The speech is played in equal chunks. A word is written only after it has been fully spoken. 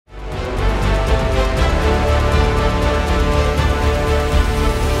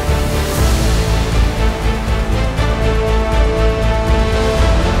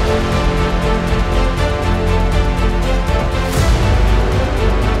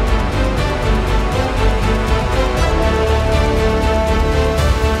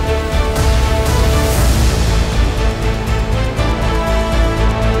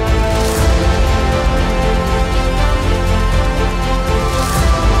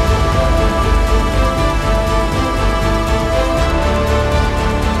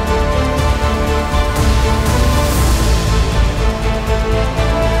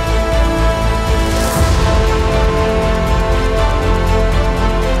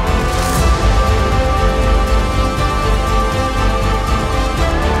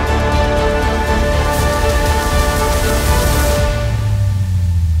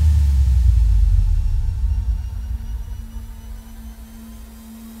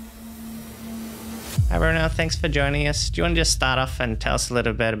Hi, Bruno. Thanks for joining us. Do you want to just start off and tell us a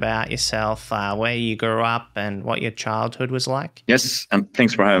little bit about yourself, where you grew up, and what your childhood was like? Yes, and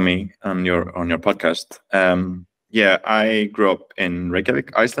thanks for having me on your podcast. Yeah, I grew up in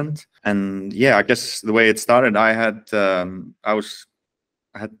Reykjavik, Iceland, and yeah, I guess the way it started, I had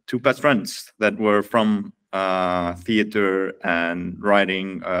two best friends that were from theater and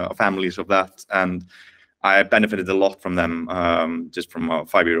writing, families of that, and I benefited a lot from them, just from a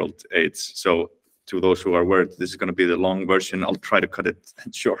 5-year-old age. So to those who are worried, this is going to be the long version. I'll try to cut it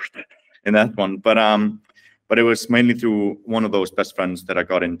short in that one. But it was mainly through one of those best friends that I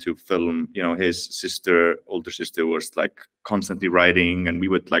got into film. You know, his older sister, was like constantly writing, and we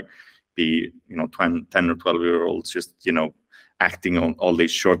would like be, 10 or 12-year-olds, just, acting on all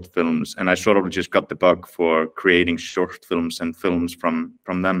these short films. And I sort of just got the bug for creating short films and films from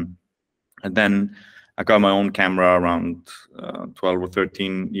them. And then I got my own camera around 12 or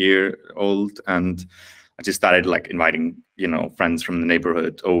 13-year-old, and I just started like inviting, friends from the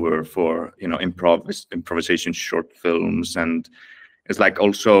neighborhood over for, improvisation short films. And it's like,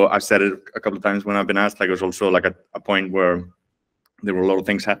 also, I've said it a couple of times when I've been asked, like, it was also like a point where there were a lot of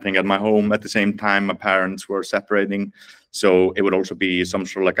things happening at my home at the same time. My parents were separating. So it would also be some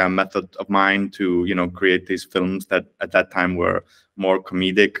sort of like a method of mine to, create these films that at that time were more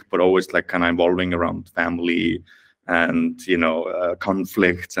comedic, but always like kind of involving around family and,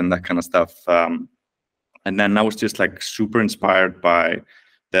 conflicts and that kind of stuff. And then I was just like super inspired by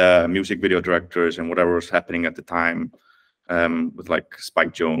the music video directors and whatever was happening at the time, with like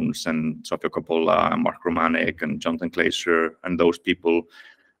Spike Jonze and Sofia Coppola and Mark Romanek and Jonathan Glazer and those people,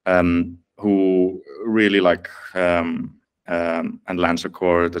 who really like, and Lance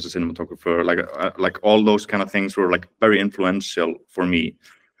Accord as a cinematographer, like all those kind of things were like very influential for me.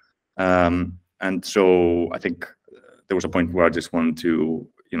 And so I think there was a point where I just wanted to,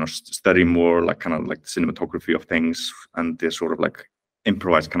 study more like kind of like the cinematography of things and this sort of like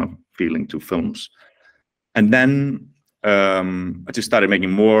improvised kind of feeling to films. And then I just started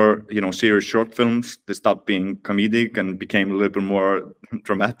making more, serious short films. They stopped being comedic and became a little bit more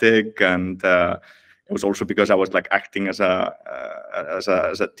dramatic. And it was also because I was like acting as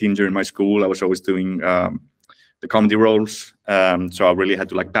a teenager in my school. I was always doing the comedy roles. So I really had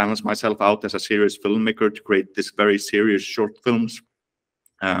to like balance myself out as a serious filmmaker to create this very serious short films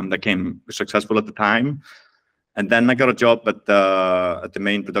that came successful at the time. And then I got a job at the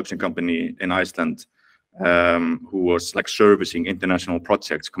main production company in Iceland, who was like servicing international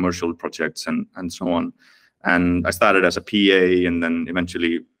projects, commercial projects, and so on. And I started as a PA, and then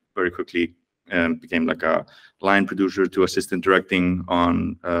eventually, very quickly, became like a line producer to assistant directing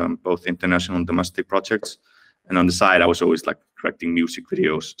on both international and domestic projects. And on the side, I was always like directing music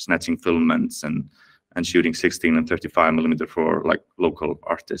videos, snatching filaments, and shooting 16 and 35 millimeter for like local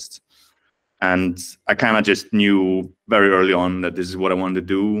artists. And I kind of just knew very early on that this is what I wanted to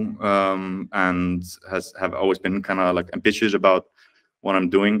do, and have always been kind of like ambitious about what I'm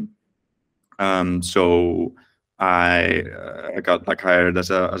doing. So I got like hired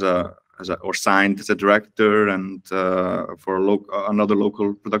or signed as a director, and for another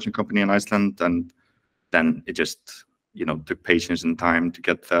local production company in Iceland. And then it just took patience and time to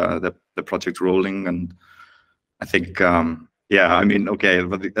get the project rolling. And I think yeah, I mean, okay,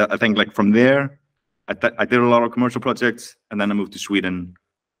 but I think like from there, I did a lot of commercial projects, and then I moved to Sweden,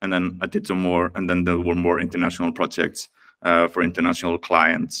 and then I did some more, and then there were more international projects for international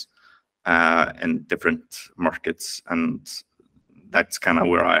clients in different markets. And that's kind of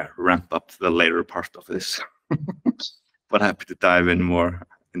where I ramped up the later part of this. But happy to dive in more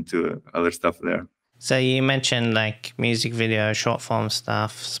into other stuff there. So you mentioned like music video, short form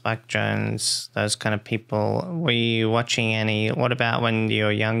stuff, Spike Jonze, those kind of people. Were you watching any? What about when you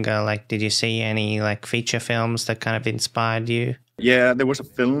were younger? Like, did you see any like feature films that kind of inspired you? Yeah, there was a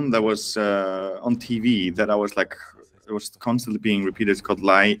film that was on TV that I was like, it was constantly being repeated. It's called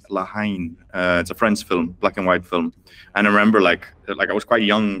La Haine. It's a French film, black and white film. And I remember like I was quite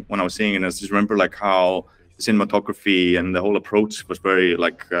young when I was seeing it. And I just remember like how the cinematography and the whole approach was very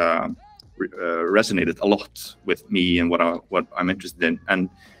like resonated a lot with me and what I'm interested in.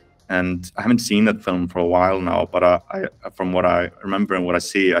 And I haven't seen that film for a while now, but I from what I remember and what I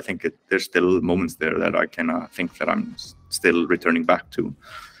see, I think there's still moments there that I kind of think that I'm still returning back to.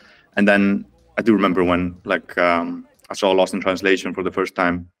 And then I do remember when like I saw Lost in Translation for the first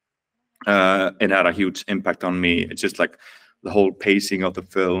time. It had a huge impact on me. It's just like the whole pacing of the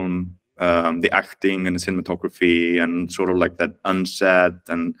film, the acting and the cinematography, and sort of like that unsaid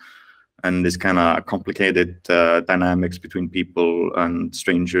and this kind of complicated dynamics between people and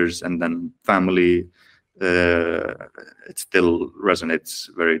strangers and then family. it still resonates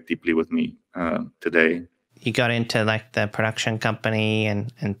very deeply with me today. You got into like the production company,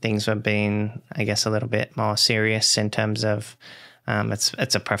 and things were being, I guess, a little bit more serious in terms of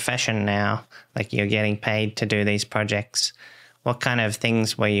it's a profession now. Like, you're getting paid to do these projects. What kind of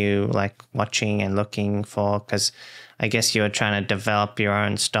things were you like watching and looking for? Because I guess you were trying to develop your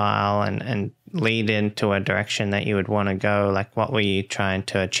own style and lead into a direction that you would want to go. Like, what were you trying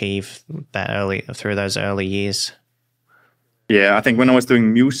to achieve through those early years? Yeah, I think when I was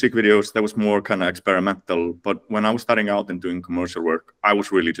doing music videos, that was more kind of experimental. But when I was starting out and doing commercial work, I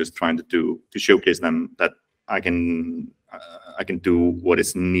was really just trying to showcase them that I can do what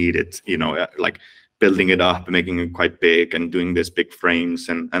is needed. You know, like building it up, making it quite big, and doing this big frames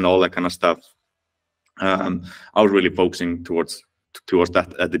and all that kind of stuff. I was really focusing towards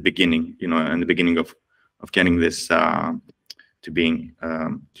that at the beginning. You know, in the beginning of getting this to being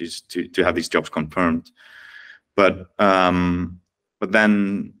just to have these jobs confirmed. But then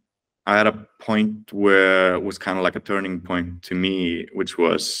I had a point where it was kind of like a turning point to me, which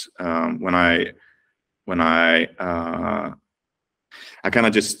was when I kind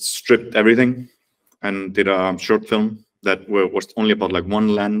of just stripped everything and did a short film that was only about like one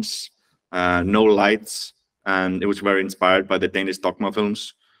lens, no lights, and it was very inspired by the Danish Dogma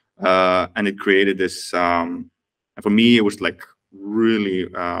films, and it created this. For me, it was like really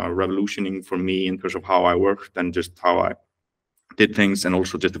revolutioning for me in terms of how I worked and just how I did things, and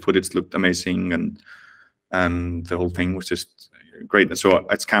also just the footage looked amazing, and the whole thing was just great. And so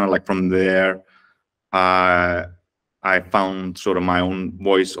it's kind of like from there I found sort of my own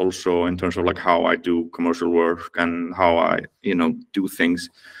voice also in terms of like how I do commercial work and how I do things.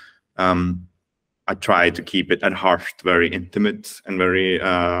 I try to keep it at heart very intimate and very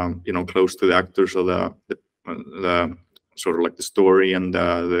close to the actors, or the sort of like the story and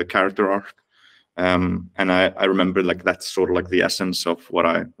the character arc. And I remember like that's sort of like the essence of what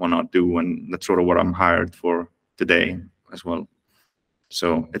I want to do, and that's sort of what I'm hired for today as well.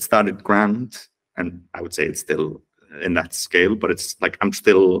 So it started grand, and I would say it's still in that scale, but it's like I'm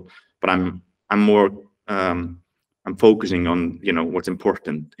more I'm focusing on what's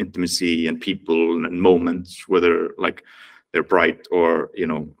important: intimacy and people and moments, whether like they're bright or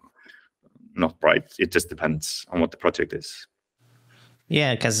not bright. It just depends on what the project is.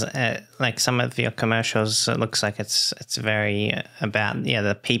 Yeah, because like some of your commercials, it looks like it's very about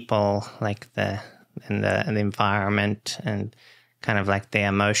the people, like the environment, and kind of like the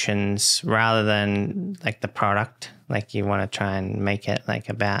emotions, rather than like the product. Like, you want to try and make it like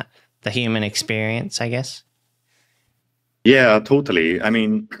about the human experience, I guess. Yeah, totally. I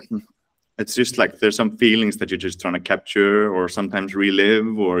mean, it's just like there's some feelings that you're just trying to capture, or sometimes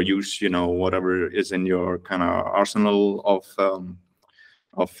relive, or use whatever is in your kind of arsenal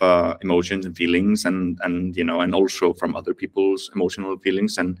of emotions and feelings, and also from other people's emotional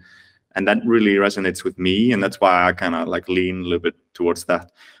feelings, and that really resonates with me, and that's why I kind of like lean a little bit towards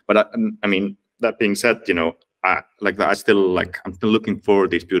that. But I mean, that being said, I'm still looking for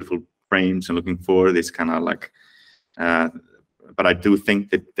these beautiful frames and looking for this kind of like but I do think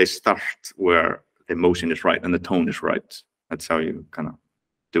that they start where the emotion is right and the tone is right. That's how you kind of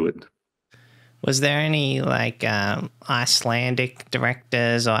do it. Was there any like Icelandic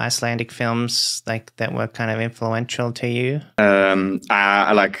directors or Icelandic films like that were kind of influential to you?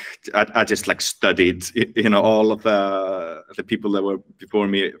 I just like studied all of the people that were before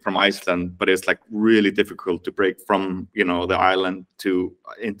me from Iceland, but it's like really difficult to break from the island to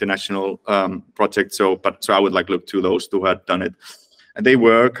international projects. So I would like look to those who had done it, and they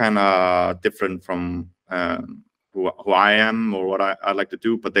were kind of different from who I am or what I like to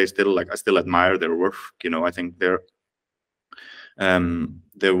do, but they still I still admire their work. I think there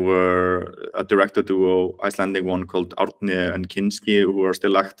were a director duo, Icelandic one called Árni and Kinski, who are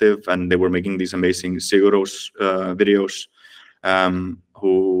still active, and they were making these amazing Siguros videos. And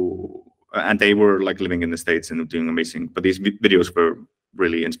they were like living in the States and doing amazing. But these videos were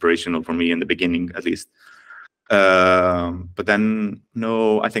really inspirational for me in the beginning, at least. But then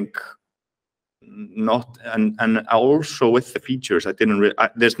no, I think not, and also with the features, I didn't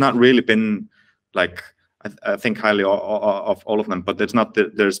there's not really been like I think highly of all of them, but there's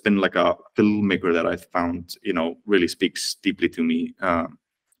been like a filmmaker that I found really speaks deeply to me,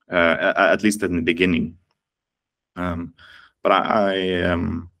 at least in the beginning. But I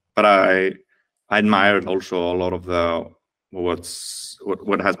admired also a lot of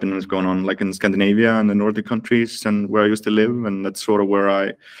what has been going on like in Scandinavia and the Nordic countries, and where I used to live, and that's sort of where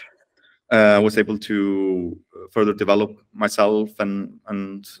I was able to further develop myself and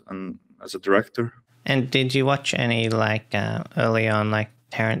as a director. And did you watch any like early on, like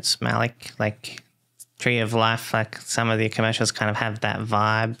Terrence Malick, like Tree of Life, like some of the commercials kind of have that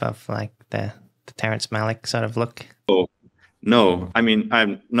vibe of like the Terrence Malick sort of look? Oh, no, I mean,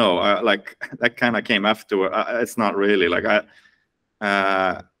 like that kind of came after. It's not really like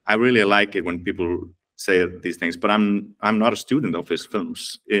I really like it when people say these things, but I'm not a student of his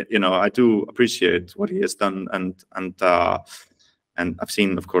films. You know, I do appreciate what he has done, and I've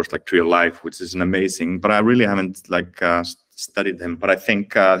seen, of course, like Tree of Life, which is an amazing. But I really haven't like studied him. But I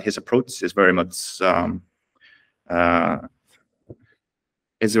think his approach is very much.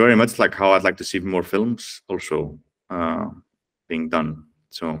 It's very much like how I'd like to see more films also being done.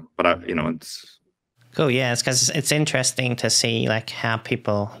 So, but you know, it's cool. Yeah, it's because it's interesting to see like how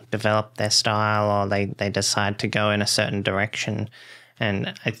people develop their style, or they decide to go in a certain direction.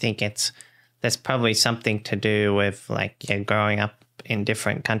 And I think there's probably something to do with like growing up in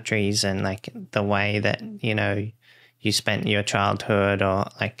different countries and like the way that, you know, you spent your childhood, or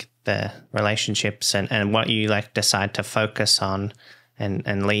like the relationships and what you like decide to focus on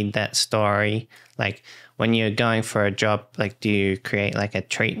and lead that story. Like when you're going for a job, like do you create like a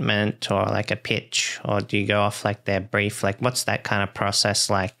treatment or like a pitch, or do you go off like their brief? Like what's that kind of process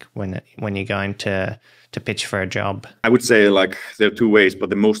like when you're going to pitch for a job? I would say like there are two ways, but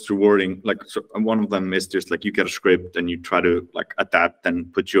the most rewarding, like so one of them is just like you get a script and you try to like adapt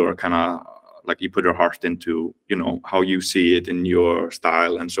and put your kind of like you put your heart into, you know, how you see it in your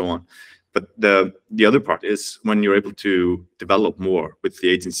style and so on. But the other part is when you're able to develop more with the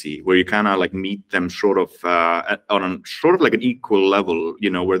agency, where you kind of like meet them sort of on a sort of like an equal level, you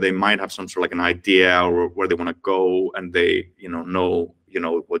know, where they might have some sort of like an idea or where they want to go, and they, you know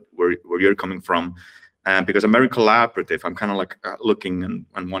where you're coming from. Because I'm very collaborative, I'm kind of like looking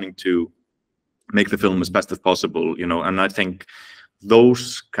and wanting to make the film as best as possible, you know, and I think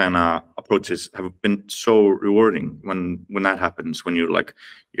those kind of approaches have been so rewarding when that happens, when you're like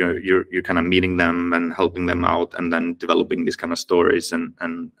you're kind of meeting them and helping them out and then developing these kind of stories and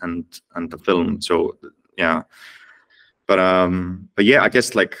the film. So yeah, but yeah, I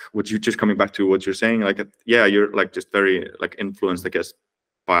guess like what you just coming back to what you're saying, like yeah, you're like just very like influenced, I guess,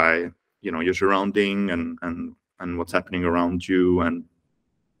 by, you know, your surrounding and what's happening around you. And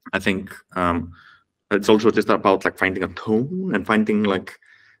I think it's also just about like finding a tone and finding like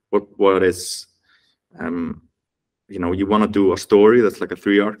what is you know, you want to do a story that's like a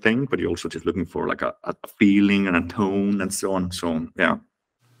 3 hour thing, but you're also just looking for like a feeling and a tone and so on. So yeah,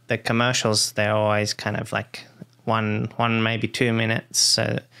 the commercials, they're always kind of like one maybe 2 minutes,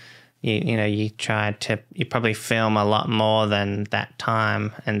 so you know you probably film a lot more than that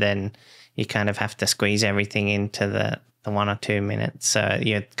time, and then you kind of have to squeeze everything into the 1 or 2 minutes. So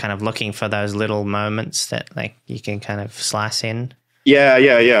you're kind of looking for those little moments that like you can kind of slice in.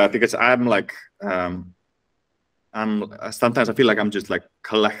 Yeah. Because I'm like, sometimes I feel like I'm just like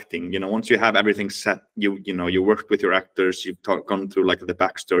collecting, you know, once you have everything set, you know, you worked with your actors, you've gone through like the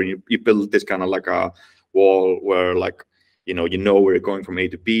backstory, you build this kind of like a wall where like, you know where you're going from A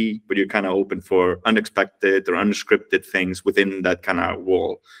to B, but you're kind of open for unexpected or unscripted things within that kind of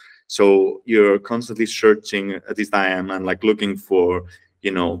wall. So you're constantly searching, at least I am, and like looking for,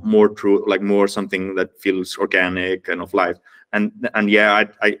 you know, more true, like more something that feels organic and of life. And yeah,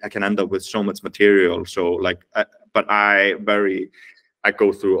 I can end up with so much material. So like, but I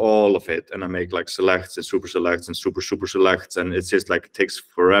go through all of it and I make like selects and super selects and super selects, and it's just like it takes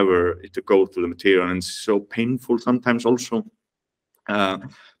forever to go through the material, and it's so painful sometimes also.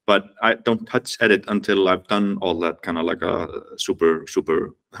 But I don't touch edit until I've done all that kind of like a super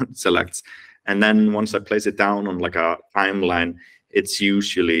selects. And then once I place it down on like a timeline, it's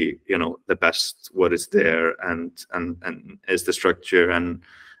usually, you know, the best what is there and is the structure, and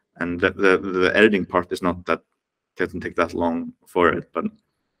the editing part is not that, doesn't take that long for it.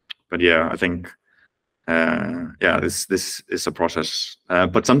 But yeah, I think yeah, this is a process.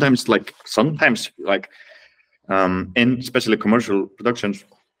 But sometimes like in especially commercial productions,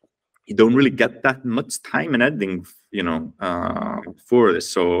 you don't really get that much time in editing, you know, for this.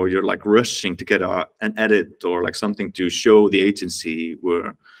 So you're like rushing to get an edit or like something to show the agency,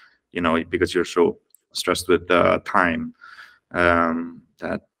 where, you know, because you're so stressed with time,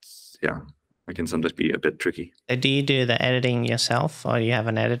 that yeah, it can sometimes be a bit tricky. Do you do the editing yourself, or do you have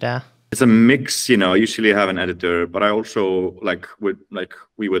an editor? It's a mix, you know. I usually have an editor, but I also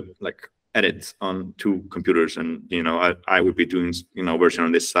we would edit on 2 computers, and, you know, I would be doing, you know, version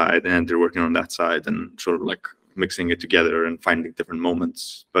on this side and they're working on that side, and sort of like mixing it together and finding different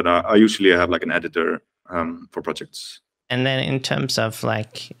moments. But I usually have like an editor for projects. And then in terms of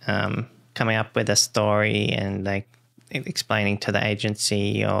like coming up with a story and like explaining to the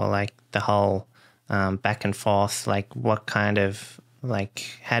agency, or like the whole back and forth, like what kind of like,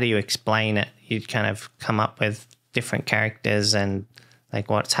 how do you explain it? You'd kind of come up with different characters and like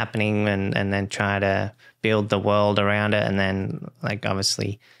what's happening, and then try to build the world around it, and then like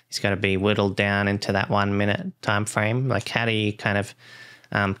obviously it's got to be whittled down into that 1 minute time frame. Like, how do you kind of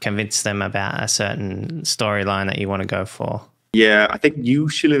convince them about a certain storyline that you want to go for? Yeah, I think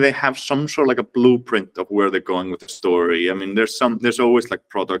usually they have some sort of like a blueprint of where they're going with the story. I mean, there's always like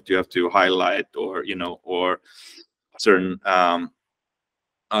product you have to highlight, or or certain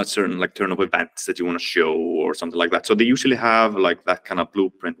a certain like turn of events that you want to show or something like that. So they usually have like that kind of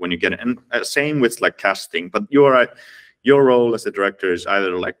blueprint when you get it. And same with like casting. But your role as a director is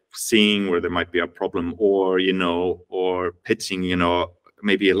either like seeing where there might be a problem, or or pitching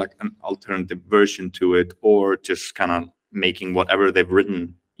maybe like an alternative version to it, or just kind of making whatever they've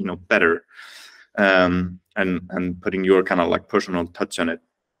written better, and putting your kind of like personal touch on it.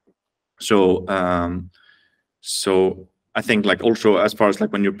 So so I think like also as far as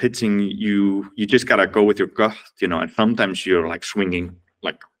like when you're pitching, you just gotta go with your gut, and sometimes you're like swinging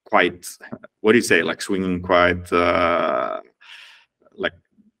like quite, what do you say, like swinging quite like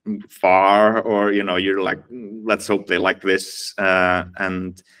far, or you're like, let's hope they like this,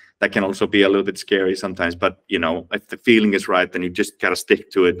 and that can also be a little bit scary sometimes. But if the feeling is right, then you just gotta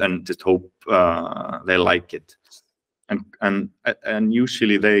stick to it and just hope they like it, and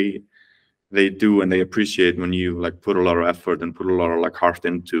usually they do, and they appreciate when you like put a lot of effort and put a lot of like heart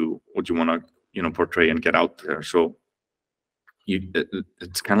into what you want to portray and get out there. So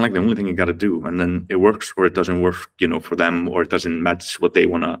it's kind of like the only thing you got to do, and then it works or it doesn't work for them, or it doesn't match what they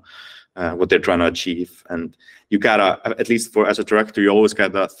want to what they're trying to achieve. And you gotta, at least as a director, you always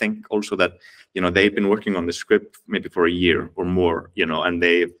gotta think also that they've been working on the script maybe for a year or more, and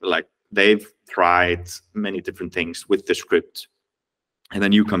they've tried many different things with the script. And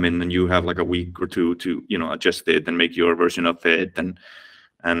then you come in and you have like a week or two to adjust it and make your version of it, and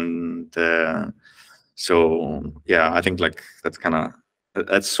so yeah, I think like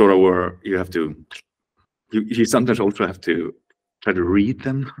that's sort of where you have to, you sometimes also have to try to read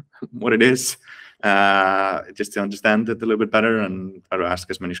them what it is, just to understand it a little bit better, and try to ask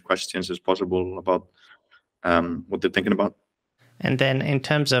as many questions as possible about what they're thinking about. And then in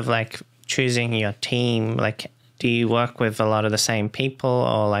terms of like choosing your team, like, do you work with a lot of the same people,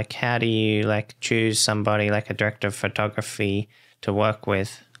 or like how do you like choose somebody like a director of photography to work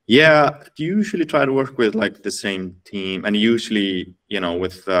with? Yeah, usually try to work with like the same team, and usually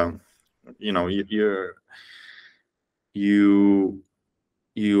with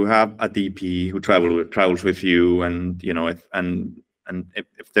you have a DP who travels with you, and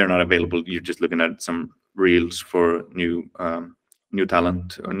if they're not available, you're just looking at some reels for new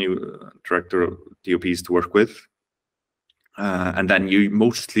talent or new director DOPs to work with. And then you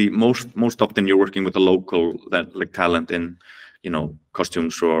most often you're working with a local like talent in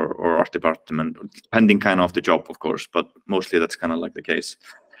costumes or art department, depending kind of the job, of course, but mostly that's kind of like the case.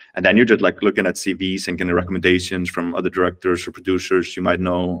 And then you're just like looking at CVs and getting recommendations from other directors or producers you might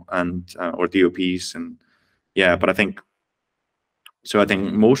know, and or DOPs. And yeah, but I think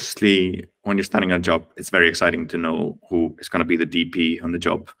mostly when you're starting a job, it's very exciting to know who is going to be the DP on the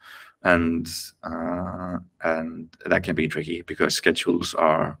job. And that can be tricky because schedules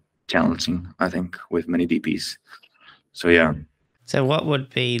are challenging, I think, with many DPs. So yeah. So what would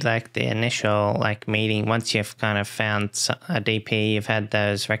be like the initial like meeting once you've kind of found a DP, you've had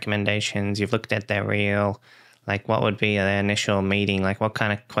those recommendations, you've looked at their reel, like what would be the initial meeting? Like what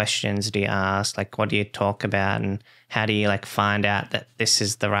kind of questions do you ask? Like what do you talk about, and how do you like find out that this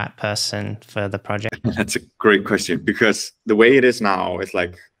is the right person for the project? That's a great question, because the way it is now is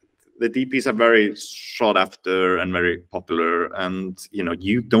like the DPs are very sought after and very popular, and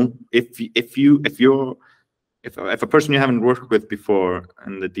you don't, if a person you haven't worked with before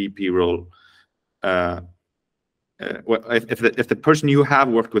in the DP role, if the person you have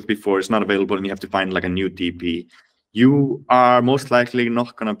worked with before is not available and you have to find like a new DP, you are most likely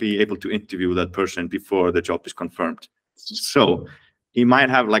not going to be able to interview that person before the job is confirmed. So you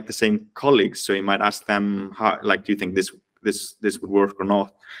might have like the same colleagues, so you might ask them, how, like, do you think this would work or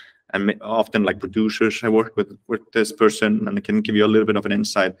not? And often like producers have worked with this person, and it can give you a little bit of an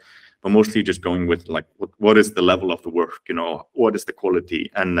insight, but mostly just going with like what is the level of the work, what is the quality,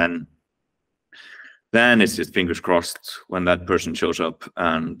 and then it's just fingers crossed when that person shows up.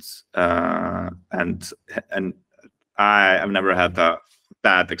 And I've never had that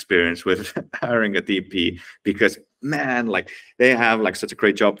bad experience with hiring a DP, because man, like they have like such a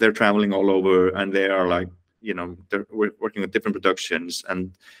great job. They're traveling all over, and they are like they're working with different productions,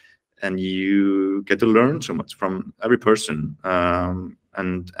 and you get to learn so much from every person.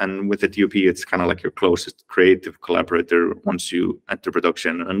 and with the DOP, it's kind of like your closest creative collaborator once you enter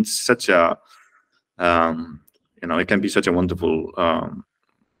production, and it's such a you know, it can be such a wonderful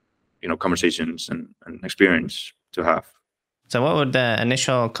you know, conversations and experience to have. So what would the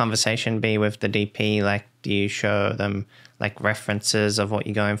initial conversation be with the DP? Like, do you show them like references of what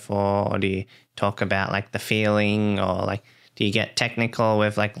you're going for, or do you talk about like the feeling, or like do you get technical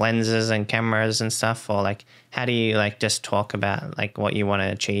with like lenses and cameras and stuff, or like how do you like just talk about like what you want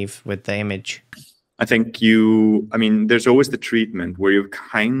to achieve with the image? I think I mean, there's always the treatment where you've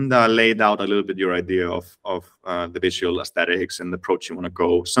kind of laid out a little bit your idea of the visual aesthetics and the approach you want to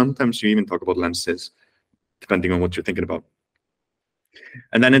go. Sometimes you even talk about lenses, depending on what you're thinking about.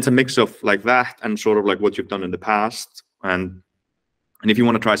 And then it's a mix of like that and sort of like what you've done in the past. And if you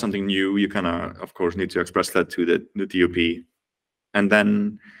want to try something new, you kind of course, need to express that to the DOP. And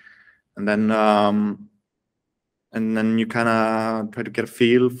then you kind of try to get a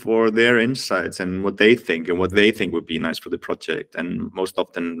feel for their insights and what they think would be nice for the project. And most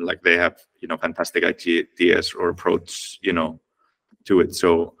often, like, they have, you know, fantastic ideas or approach, you know, to it.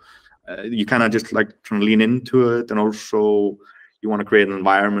 So you kind of just like trying to lean into it, and also you want to create an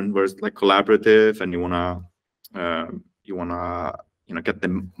environment where it's like collaborative, and you want to you know, get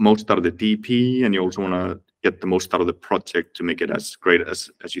the most out of the DP, and you also want to get the most out of the project to make it as great as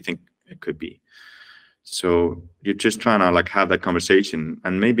you think it could be. So you're just trying to like have that conversation,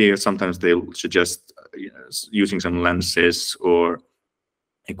 and maybe sometimes they'll suggest using some lenses or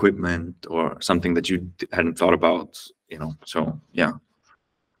equipment or something that you hadn't thought about, you know. So yeah,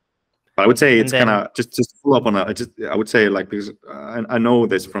 but I would say it's kind of just follow up on I would say, like, because I know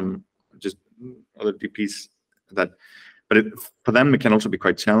this from just other DPs that, but for them it can also be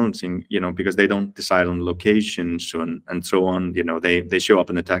quite challenging, you know, because they don't decide on locations and so on. You know, they show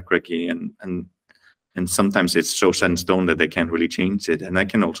up in the tech recce, and sometimes it's so set in stone that they can't really change it, and that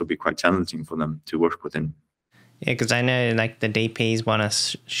can also be quite challenging for them to work within. Yeah, because I know like the DPs want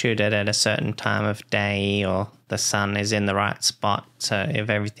to shoot it at a certain time of day, or the sun is in the right spot. So if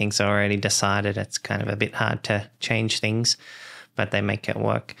everything's already decided, it's kind of a bit hard to change things, but they make it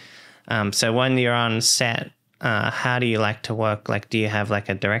work. So when you're on set, how do you like to work? Like, do you have like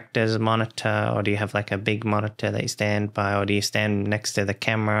a director's monitor, or do you have like a big monitor that you stand by, or do you stand next to the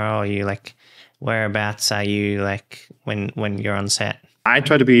camera, or you like, whereabouts are you like when you're on set? I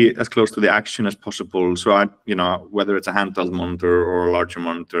try to be as close to the action as possible. So I, you know, whether it's a handheld monitor or a larger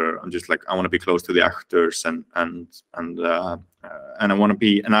monitor, I'm just like, I want to be close to the actors, and I want to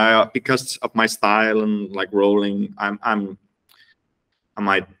be, and I, because of my style and like rolling, I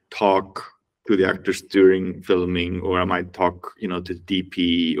might talk to the actors during filming, or I might talk, you know, to the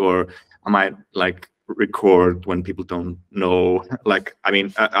DP, or I might like record when people don't know. Like, I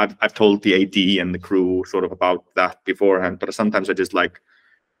mean, I've told the AD and the crew sort of about that beforehand, but sometimes I just like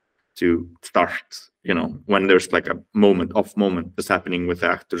to start, you know, when there's like a off moment that's happening with the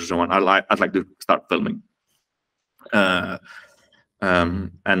actors or so on. I'd like to start filming. And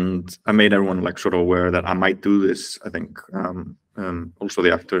I made everyone like sort of aware that I might do this, I think, also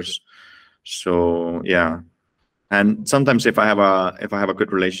the actors. So yeah. And sometimes if I have a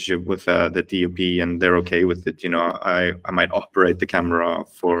good relationship with the DOP and they're okay with it, you know, I might operate the camera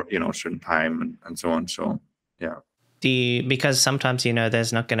for, you know, a certain time and so on. So yeah. Because sometimes, you know,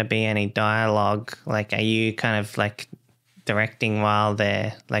 there's not going to be any dialogue. Like, are you kind of like directing while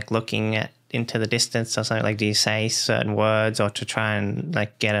they're like looking into the distance or something? Like, do you say certain words or to try and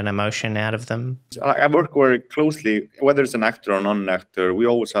like get an emotion out of them? I work very closely, whether it's an actor or non-actor. We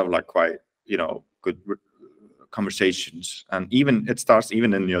always have like quite, you know, good conversations, and even it starts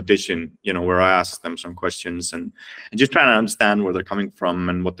even in the audition, you know, where I ask them some questions and just trying to understand where they're coming from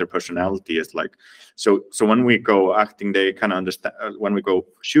and what their personality is like. So when we go acting, they kind of understand. When we go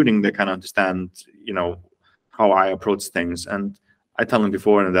shooting, they kind of understand, you know, how I approach things. And I tell them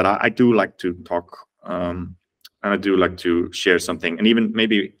before that I do like to talk, and I do like to share something. And even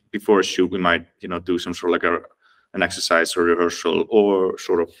maybe before a shoot, we might, you know, do some sort of like an exercise or rehearsal, or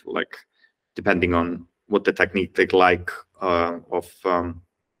sort of like, depending on what the technique they like,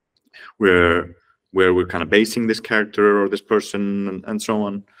 where we're kind of basing this character or this person and so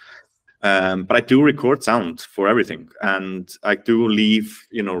on. But I do record sound for everything, and I do leave,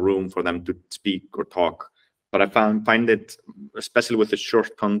 you know, room for them to speak or talk. But I find it, especially with the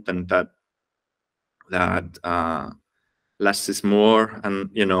short content, that less is more, and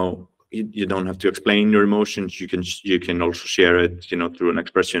you know, you don't have to explain your emotions. You can also share it, you know, through an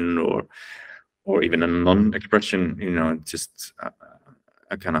expression or even a non-expression. You know, it's just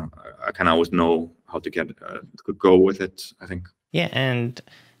I kind of always know how to go with it, I think. Yeah, and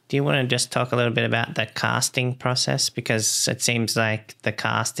Do you want to just talk a little bit about the casting process? Because it seems like the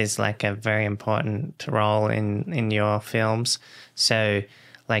cast is like a very important role in your films. So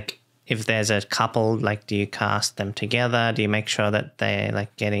like if there's a couple, like do you cast them together? Do you make sure that they're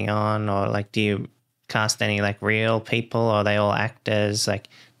like getting on, or like do you cast any like real people, or are they all actors, like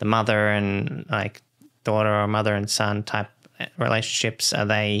the mother and like daughter or mother and son type relationships? Are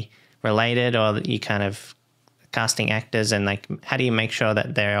they related, or you kind of casting actors, and like how do you make sure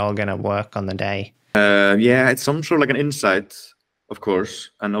that they're all going to work on the day? Yeah, it's some sort of like an insight, of course,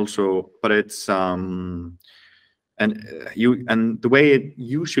 and also, but it's and the way it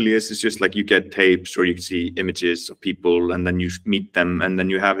usually is just like you get tapes or you see images of people, and then you meet them, and then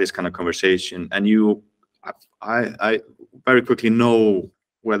you have this kind of conversation, and I very quickly know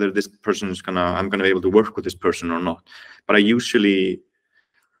whether this person is I'm gonna be able to work with this person or not. But I usually,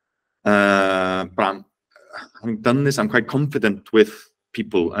 but having done this, I'm quite confident with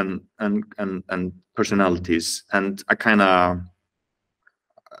people and personalities, and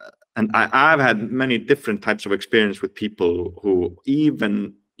I've had many different types of experience with people who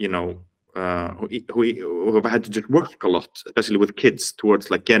even who have had to just work a lot, especially with kids,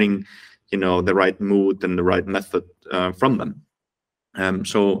 towards like getting the right mood and the right method from them.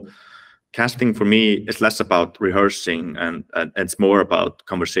 So casting for me is less about rehearsing, and it's more about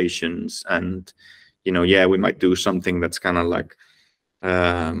conversations. And yeah, we might do something that's kind of like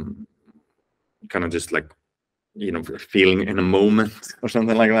just like feeling in a moment or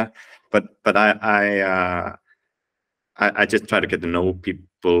something like that. But I just try to get to know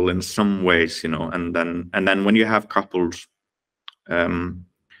people in some ways, and then when you have couples,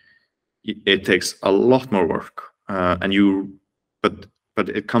 it takes a lot more work, but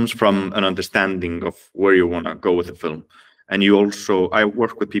it comes from an understanding of where you want to go with the film. And I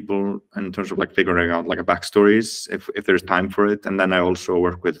work with people in terms of like figuring out like a backstories if there's time for it. And then I also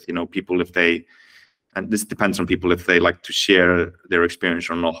work with people and this depends on people, if they like to share their experience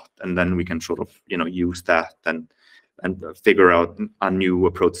or not, and then we can sort of use that and figure out a new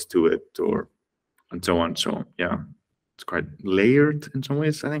approach to it, and so on. So yeah, it's quite layered in some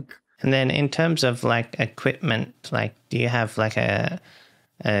ways, I think. And then in terms of like equipment, like do you have like a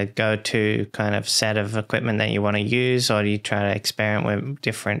go-to kind of set of equipment that you want to use, or do you try to experiment with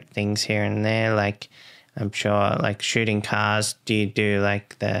different things here and there? Like I'm sure like shooting cars, do you do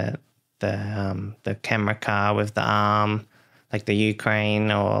like the camera car with the arm, like the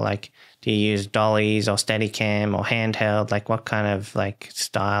Ukraine, or like do you use dollies or Steadicam or handheld? Like what kind of like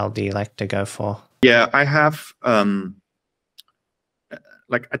style do you like to go for? Yeah, I have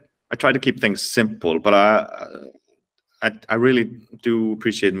like I try to keep things simple, but I really do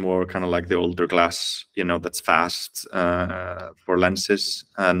appreciate more kind of like the older glass, that's fast for lenses,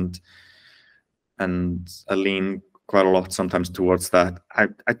 and I lean quite a lot sometimes towards that.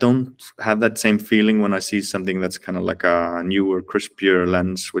 I don't have that same feeling when I see something that's kind of like a newer, crispier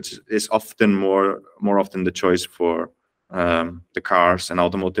lens, which is often more often the choice for the cars and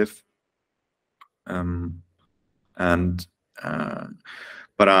automotive. And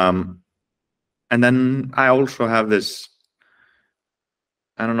then I also have this.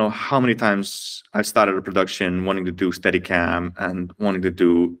 I don't know how many times I've started a production wanting to do Steadicam and wanting to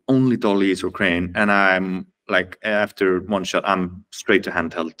do only dollies or crane, and I'm like, after one shot, I'm straight to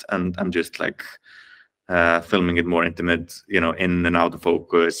handheld, and I'm just like filming it more intimate, in and out of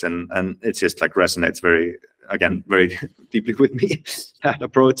focus, and it's just like resonates very deeply with me, that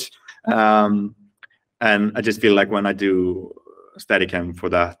approach. And I just feel like when I do Steadicam for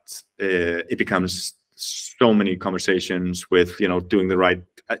that, it becomes so many conversations with doing the right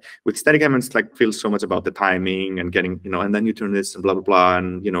with Steadicam. It's like feels so much about the timing and getting and then you turn this and blah blah blah,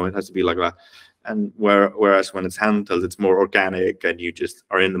 and it has to be like that. And whereas when it's handheld, it's more organic, and you just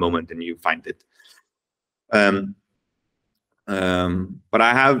are in the moment and you find it. But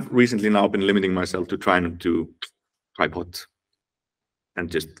I have recently now been limiting myself to trying to do tripod and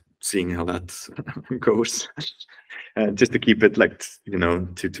just seeing how that goes, just to keep it like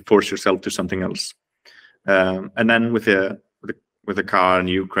to force yourself to something else. And then with the car in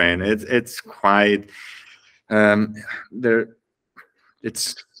Ukraine, it's quite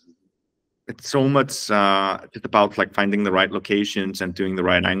it's so much just about like finding the right locations and doing the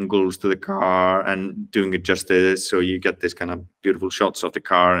right angles to the car and doing it justice, so you get this kind of beautiful shots of the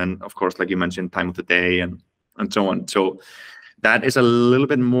car, and of course, like you mentioned, time of the day and so on. So that is a little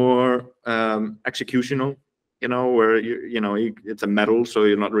bit more executional, where it's a metal, so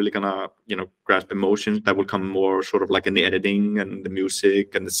you're not really gonna grasp emotions. That will come more sort of like in the editing and the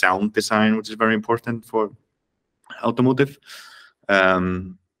music and the sound design, which is very important for automotive.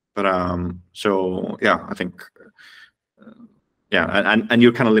 So yeah, I think yeah, and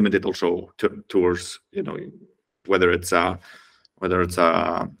you're kind of limited also towards, you know, whether it's a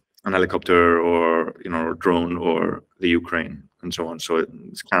an helicopter or, you know, drone or the Ukraine and so on. So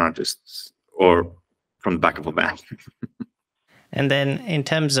it's kind of just, or from the back of a van. And then in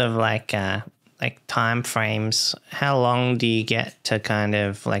terms of like time frames, how long do you get to kind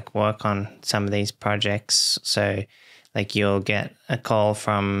of like work on some of these projects? So like you'll get a call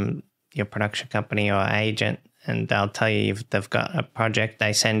from your production company or agent and they'll tell you if they've got a project,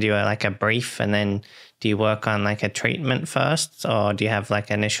 they send you like a brief, and then do you work on like a treatment first, or do you have like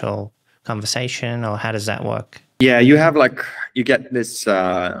initial conversation, or how does that work? Yeah, you have like, you get this,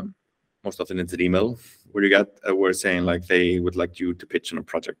 most often it's an email where you get a word saying like they would like you to pitch on a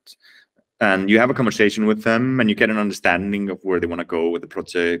project. And you have a conversation with them and you get an understanding of where they want to go with the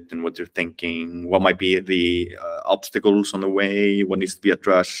project and what they're thinking, what might be the obstacles on the way, what needs to be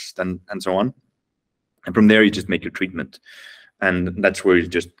addressed, and so on. And from there, you just make your treatment. And that's where you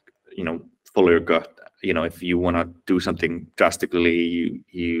just, you know, follow your gut. You know, if you want to do something drastically,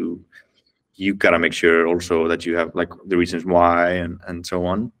 you got to make sure also that you have like the reasons why and so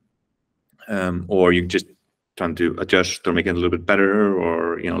on. Or you just trying to adjust or make it a little bit better,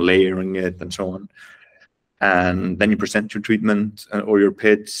 or, you know, layering it and so on. And then you present your treatment or your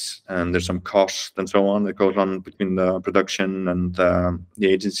pitch, and there's some cost and so on that goes on between the production and the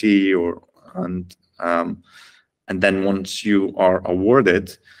agency, and then once you are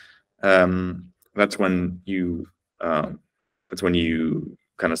awarded, that's when you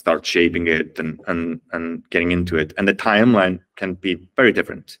kind of start shaping it and getting into it. And the timeline can be very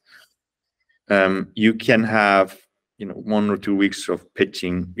different. You can have, you know, 1 or 2 weeks of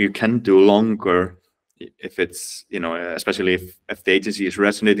pitching. You can do longer if it's, you know, especially if the agency is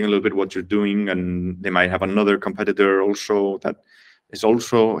resonating a little bit what you're doing, and they might have another competitor also that is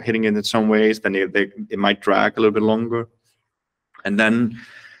also hitting it in some ways, then it might drag a little bit longer. And then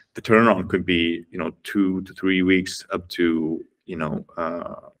the turnaround could be, you know, 2 to 3 weeks up to, you know,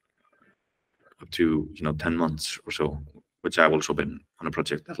 10 months or so, which I've also been on a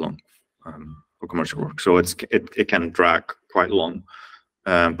project that long for commercial work. So it can drag quite long,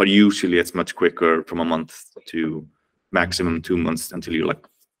 but usually it's much quicker, from a month to maximum 2 months, until you like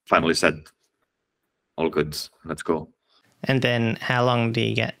finally said, all good, let's go. And then how long do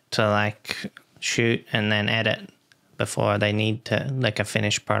you get to like shoot and then edit before they need to like a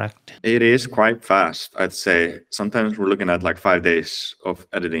finished product? It is quite fast, I'd say. Sometimes we're looking at like 5 days of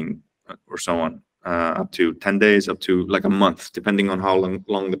editing or so on, up to 10 days, up to like a month, depending on how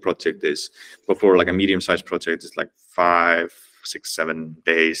long the project is. But for like a medium-sized project, it's like 5, 6, 7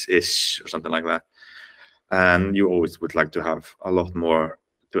 days-ish or something like that. And you always would like to have a lot more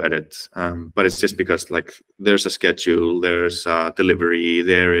to edit, but it's just because like there's a schedule, there's a delivery,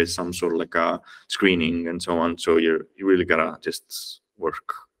 there is some sort of like a screening and so on. So you really gotta just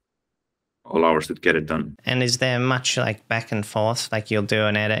work all hours to get it done. And is there much like back and forth? Like you'll do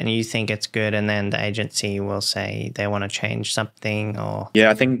an edit and you think it's good, and then the agency will say they want to change something, or?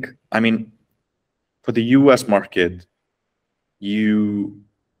 Yeah, I mean, for the US market,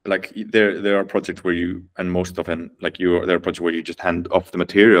 there are projects where you, and most often like there are projects where you just hand off the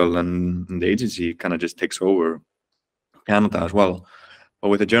material and the agency kind of just takes over. Canada as well. But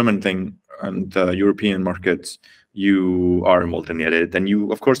with the German thing and the European markets, you are involved in the edit, and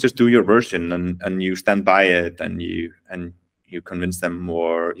you of course just do your version and you stand by it, and you convince them,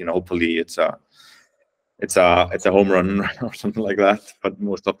 or, you know, hopefully it's a home run or something like that, but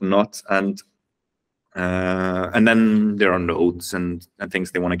most often not. And then there are notes and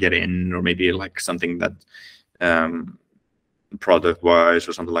things they want to get in, or maybe like something that product wise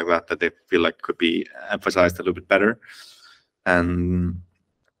or something like that they feel like could be emphasized a little bit better, and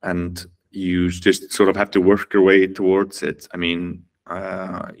you just sort of have to work your way towards it. I mean,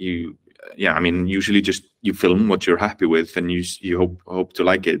 usually just you film what you're happy with, and you hope to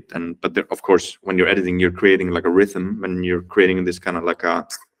like it. But there, of course, when you're editing, you're creating like a rhythm, and you're creating this kind of like a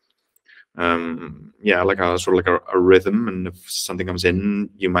a rhythm, and if something comes in,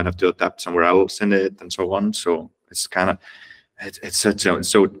 you might have to adapt somewhere else in it and so on. So it's kind of it's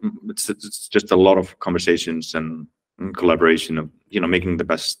just a lot of conversations and collaboration of, you know, making the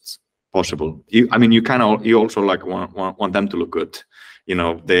best possible. You also like want them to look good, you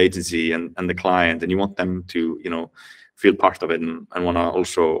know, the agency and the client, and you want them to, you know, feel part of it and want to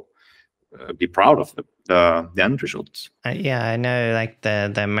also be proud of the end results. Yeah, I know, like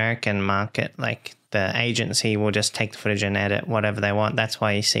the American market, like the agency will just take the footage and edit whatever they want. That's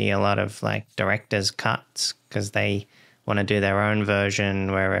why you see a lot of like director's cuts, because they want to do their own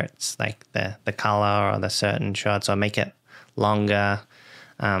version where it's like the color or the certain shots, or make it longer.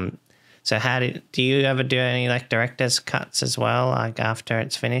 So do you ever do any like director's cuts as well, like after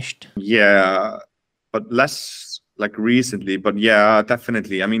it's finished? Yeah, but less like recently, but yeah,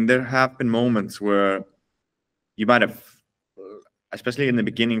 definitely. I mean, there have been moments where you might have, especially in the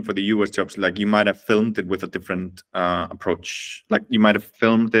beginning for the US jobs, like you might have filmed it with a different approach. Like you might have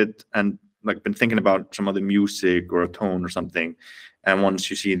filmed it and like been thinking about some other music or a tone or something. And once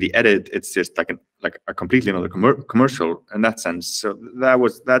you see the edit, it's just like a completely another commercial in that sense. So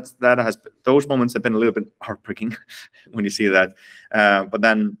those moments have been a little bit heartbreaking when you see that. But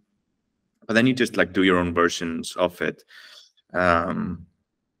then you just like do your own versions of it. But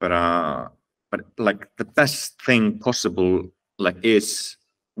like the best thing possible like is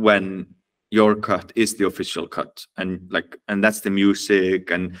when your cut is the official cut, and that's the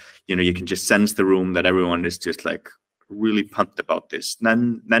music, and you can just sense the room that everyone is just like really pumped about this.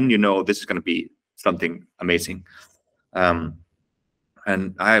 Then this is going to be something amazing.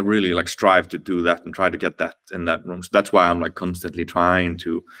 And I really like strive to do that and try to get that in that room. So that's why I'm like constantly trying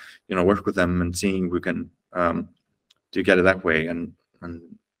to work with them and seeing we can do get it that way. And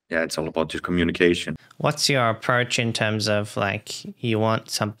yeah, it's all about just communication. What's your approach in terms of like you want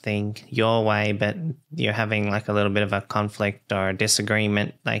something your way, but you're having like a little bit of a conflict or a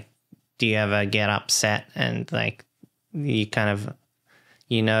disagreement? Like, do you ever get upset and like you kind of,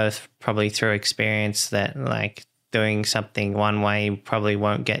 probably through experience that like doing something one way probably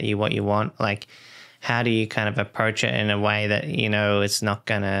won't get you what you want? Like, how do you kind of approach it in a way that, it's not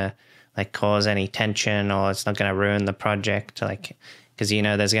going to like cause any tension or it's not going to ruin the project? Like, because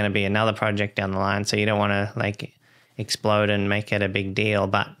there's going to be another project down the line, so you don't want to like explode and make it a big deal,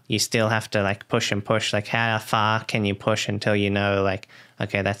 but you still have to like push and push. Like, how far can you push until like,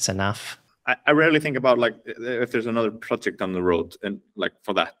 okay, that's enough? I rarely think about like if there's another project on the road and like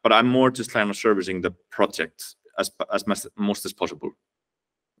for that, but I'm more just kind of servicing the project as most as possible.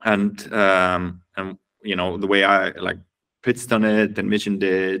 And the way I like pitched on it, envisioned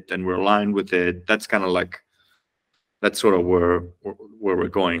it, and we're aligned with it, that's kind of like that's sort of where we're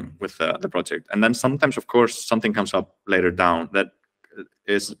going with the project. And then sometimes, of course, something comes up later down that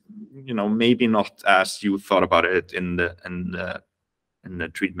is, maybe not as you thought about it in the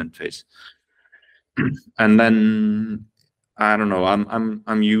treatment phase. And then I don't know.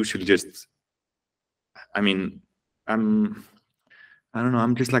 I'm usually just. I mean, I don't know.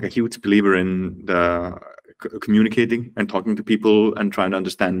 I'm just like a huge believer in the communicating and talking to people and trying to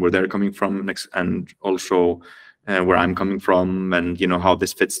understand where they're coming from next, and also where I'm coming from, and how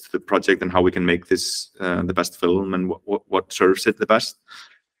this fits to the project and how we can make this the best film and what serves it the best.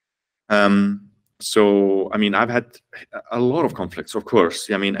 So I mean, I've had a lot of conflicts, of course.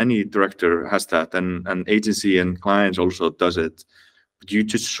 I mean, any director has that, and agency and clients also does it. But you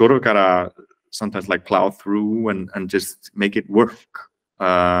just sort of gotta sometimes like plow through and just make it work,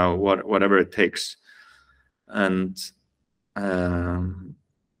 whatever it takes. And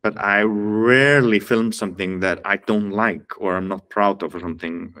but I rarely film something that I don't like or I'm not proud of or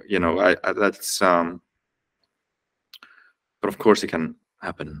something. That's but of course it can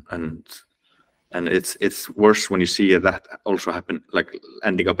happen, and it's worse when you see that also happen, like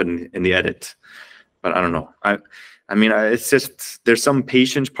ending up in the edit. But I don't know. I mean, it's just there's some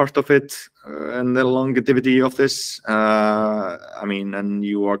patience part of it, and the longevity of this. I mean, and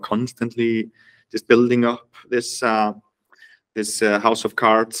you are constantly just building up this house of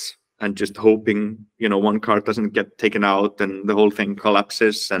cards and just hoping one card doesn't get taken out and the whole thing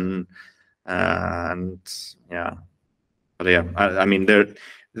collapses, and yeah. But yeah, I mean,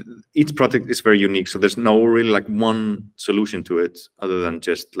 each project is very unique, so there's no really like one solution to it other than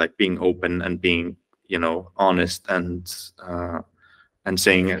just like being open and being honest and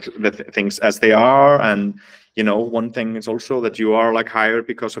saying the things as they are. And one thing is also that you are like hired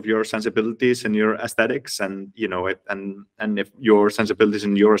because of your sensibilities and your aesthetics, and and if your sensibilities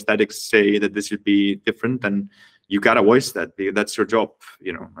and your aesthetics say that this should be different, then you gotta voice that. That's your job,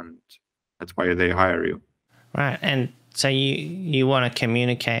 and that's why they hire you. Right. And so you want to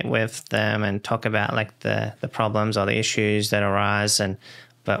communicate with them and talk about like the problems or the issues that arise,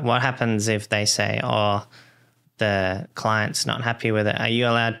 but what happens if they say, oh, the client's not happy with it? Are you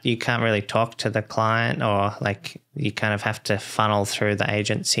allowed, you can't really talk to the client, or like you kind of have to funnel through the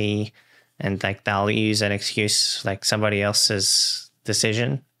agency and like they'll use an excuse like somebody else's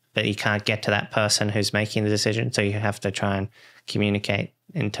decision, but you can't get to that person who's making the decision. So you have to try and communicate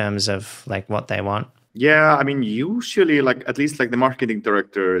in terms of like what they want. Yeah, I mean, usually like at least like the marketing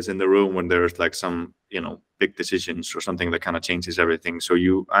director is in the room when there's like some, big decisions or something that kind of changes everything. So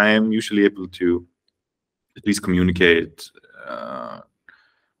I am usually able to at least communicate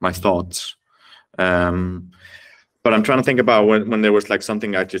my thoughts. But I'm trying to think about when there was like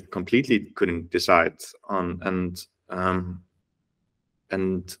something I just completely couldn't decide on,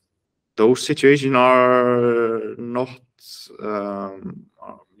 and those situations are not,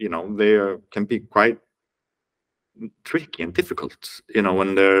 you know, they can be quite tricky and difficult, you know,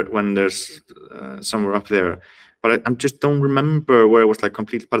 when there's somewhere up there. But I just don't remember where it was like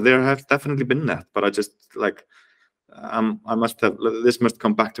completely. But there have definitely been that. But I just like, I must have, this must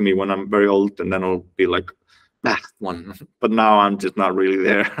come back to me when I'm very old, and then I'll be like, that one. But now I'm just not really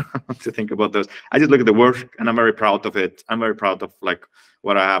there to think about those. I just look at the work, and I'm very proud of it. I'm very proud of like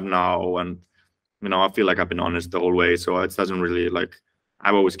what I have now, and you know, I feel like I've been honest the whole way. So it doesn't really like,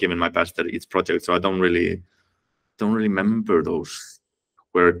 I've always given my best at each project. So I don't really remember those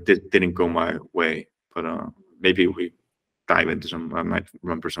where it didn't go my way. But maybe we dive into some, I might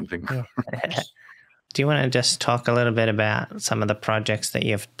remember something. Yeah. Do you want to just talk a little bit about some of the projects that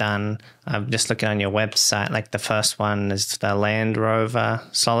you've done? I'm just looking on your website, like the first one is the Land Rover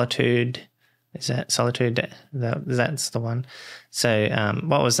Solitude. Is that Solitude? That's the one. So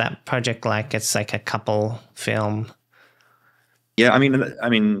what was that project like? It's like a couple film. Yeah, I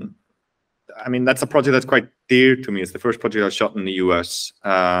mean, that's a project that's quite dear to me. It's the first project I shot in the US,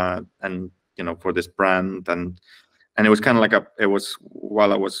 and you know, for this brand, and it was kind of like it was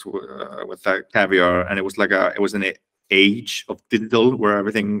while I was with Caviar, and it was like it was an age of digital where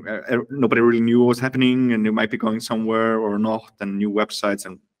everything, nobody really knew what was happening, and you might be going somewhere or not, and new websites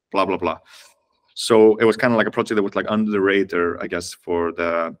and blah blah blah. So it was kind of like a project that was like under the radar, I guess, for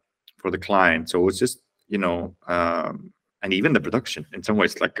the client. So it was just, you know, and even the production in some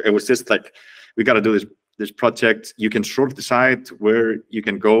ways, like it was just like, we got to do this project. You can sort of decide where you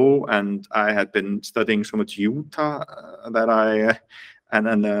can go, and I had been studying so much Utah that I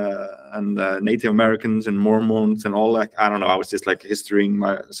and Native Americans and Mormons and all that. I don't know. I was just like historying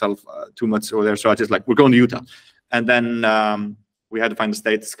myself too much over there. So I just like, we're going to Utah, and then we had to find the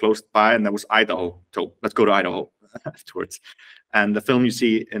states close by, and that was Idaho. So let's go to Idaho afterwards. And the film you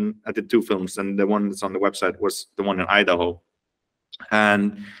see I did 2 films, and the one that's on the website was the one in Idaho.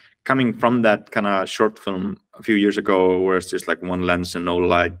 And coming from that kind of short film a few years ago, where it's just like one lens and no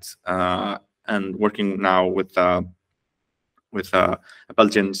light, and working now with a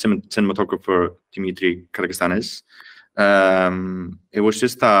Belgian cinematographer, Dimitri Kyrgyzstanis. It was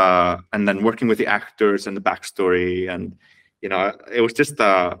just and then working with the actors and the backstory, and you know, it was just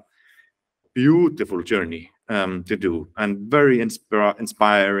a beautiful journey to do, and very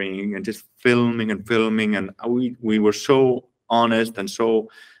inspiring, and just filming, and we were so honest and so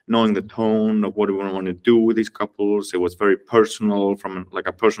knowing the tone of what we want to do with these couples. It was very personal, from like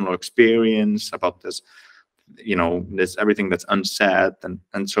a personal experience about this, you know, this everything that's unsaid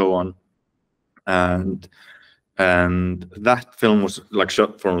and so on. And that film was like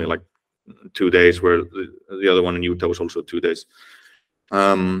shot for only like 2 days, where the other one in Utah was also 2 days.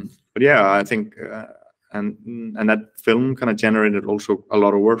 But yeah, I think and that film kind of generated also a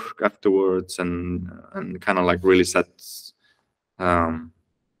lot of work afterwards, and kind of like really sets,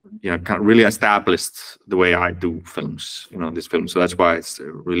 you know, kind of really established the way I do films, you know, this film. So that's why it's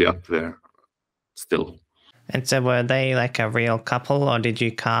really up there still. And so were they like a real couple, or did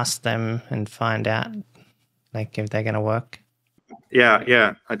you cast them and find out like if they're going to work?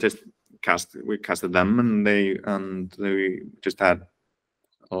 Yeah. We casted them, and they just had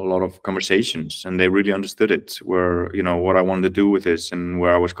a lot of conversations, and they really understood it, where, you know, what I wanted to do with this and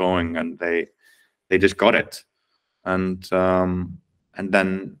where I was going, and they just got it. And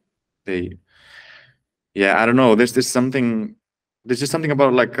then I don't know, there's just something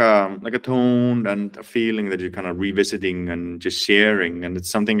about like a tone and a feeling that you're kind of revisiting and just sharing, and it's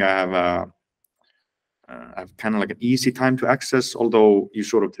something I have I've kind of like an easy time to access, although you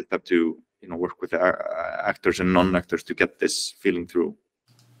sort of just have to, you know, work with actors and non-actors to get this feeling through.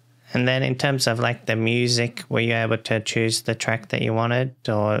 And then in terms of like the music, were you able to choose the track that you wanted,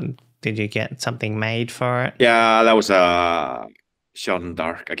 or did you get something made for it? Yeah, that was a shot in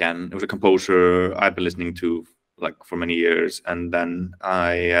dark again. It was a composer I've been listening to like for many years, and then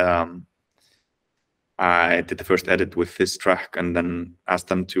I did the first edit with this track, and then asked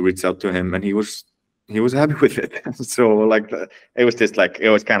them to reach out to him, and he was happy with it. So like it was just like, it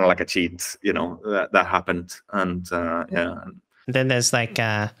was kind of like a cheat, you know, that happened. And yeah. Then there's like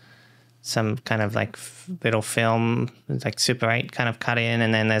some kind of like little film, like Super 8 kind of cut in,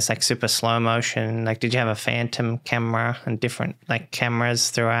 and then there's like super slow motion. Like, did you have a phantom camera and different like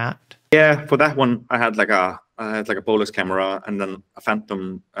cameras throughout? Yeah, for that one I had like a bolus camera, and then a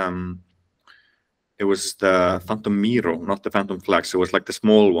phantom. It was the Phantom Miro, not the Phantom Flex. It was like the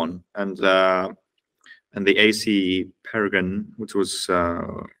small one, and the AC Peregrine, which was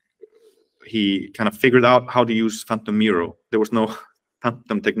he kind of figured out how to use Phantom Miro. There was no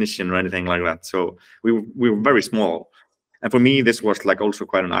Phantom technician or anything like that, so we were very small. And for me, this was like also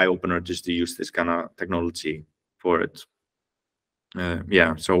quite an eye opener just to use this kind of technology for it.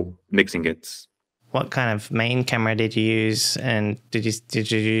 Yeah, so mixing it. What kind of main camera did you use, and did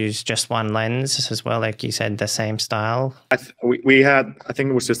you use just one lens as well, like you said, the same style? We had, I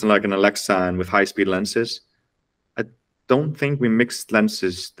think it was just like an Alexa and with high-speed lenses. I don't think we mixed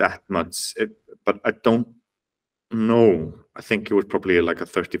lenses that much, but I don't know. I think it was probably like a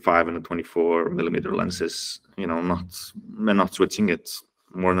 35 and a 24 millimeter lenses. You know, we're not switching it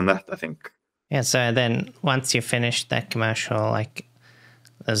more than that, I think. Yeah. So then once you finished that commercial, like,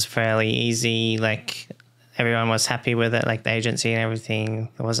 it was fairly easy, like everyone was happy with it, like the agency and everything.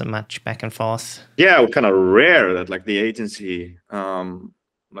 There wasn't much back and forth. Yeah, it was kind of rare that like the agency,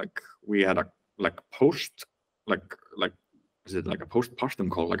 like we had a post, like is it like a postpartum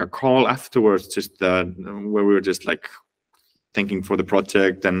call, like a call afterwards, just where we were just like thanking for the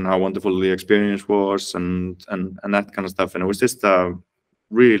project and how wonderful the experience was and that kind of stuff. And it was just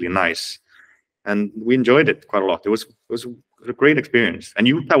really nice, and we enjoyed it quite a lot. It was a great experience, and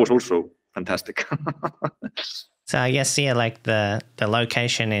Utah was also fantastic. So I guess, yeah, like the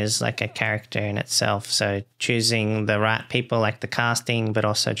location is like a character in itself. So choosing the right people, like the casting, but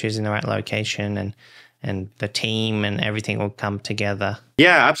also choosing the right location and the team and everything will come together.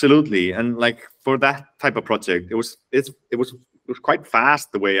 Yeah, absolutely. And like for that type of project, it was quite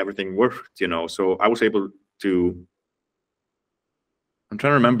fast the way everything worked, you know. So I was able to. I'm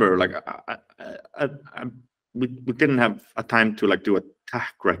trying to remember, like we didn't have a time to like do a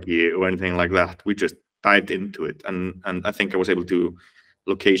tech recce or anything like that. We just dived into it, and I think I was able to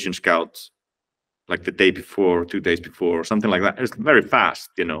location scout like the day before, 2 days before, or something like that. It's very fast,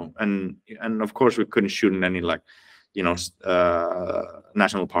 you know. And of course we couldn't shoot in any like, you know,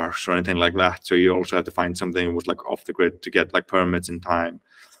 national parks or anything like that. So you also had to find something that was like off the grid to get like permits in time.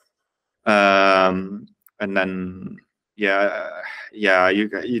 And then you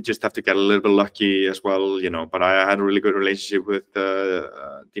just have to get a little bit lucky as well, you know. But I had a really good relationship with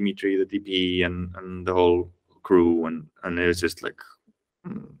Dimitri, the DP, and the whole crew, and it was just like,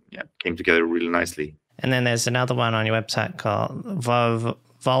 came together really nicely. And then there's another one on your website called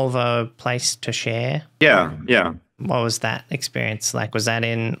Volvo Place to Share. Yeah. What was that experience like? Was that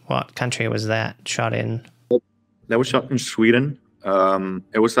in, what country was that shot in? That was shot in Sweden.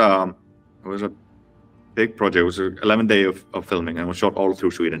 It was a big project. It was an 11-day of filming, and it was shot all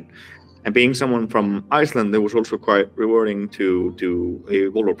through Sweden. And being someone from Iceland, it was also quite rewarding to do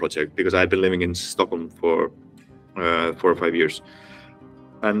a Volvo project, because I had been living in Stockholm for 4 or 5 years.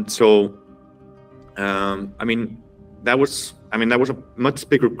 And so, that was a much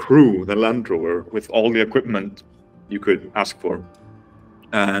bigger crew than Land Rover, with all the equipment you could ask for.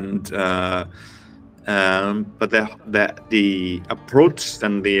 And but the approach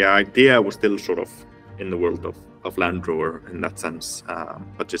and the idea was still sort of in the world of Land Rover in that sense,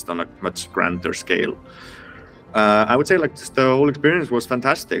 but just on a much grander scale. I would say like just the whole experience was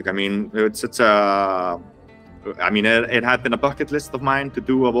fantastic. I mean, it had been a bucket list of mine to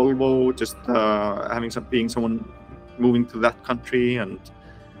do a Volvo, just being someone moving to that country, and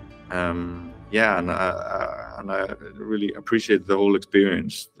I really appreciate the whole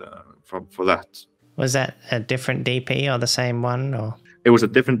experience for that. Was that a different DP or the same one? Or it was a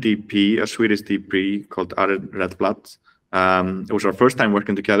different DP, a Swedish DP called Redblad. It was our first time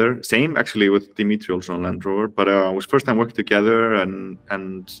working together. Same actually with Dimitri also on Land Rover, but it was first time working together and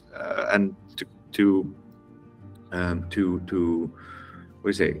to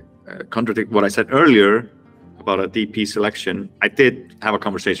contradict what I said earlier about a DP selection. I did have a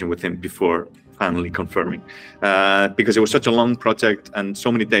conversation with him before finally confirming, because it was such a long project and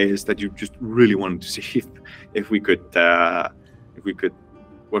so many days that you just really wanted to see if we could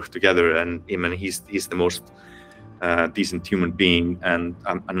work together. And he's the most decent human being and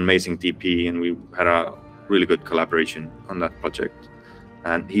an amazing DP, and we had a really good collaboration on that project.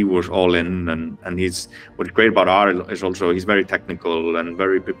 And he was all in, and what's great about Ari is also he's very technical and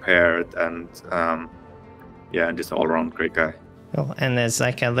very prepared, and just all around great guy. Cool. And there's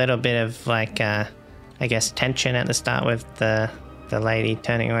like a little bit of like I guess tension at the start with the lady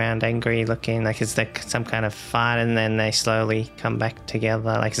turning around angry looking, like is there some kind of fight and then they slowly come back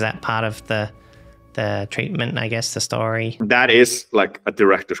together? Like is that part of the treatment, I guess, the story? That is like a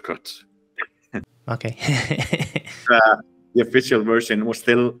director's cut. Okay. The official version was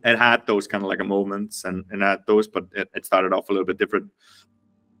still, it had those kind of like moments and had those, but it started off a little bit different.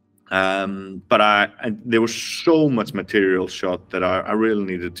 But there was so much material shot that I really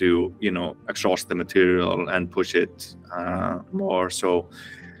needed to, exhaust the material and push it more. So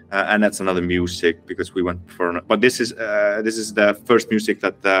and that's another music because we went for. But this is the first music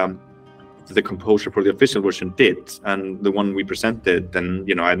that the composer for the official version did, and the one we presented. And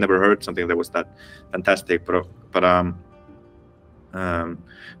you know, I'd never heard something that was that fantastic. But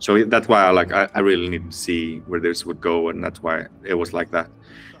so that's why I really needed to see where this would go, and that's why it was like that.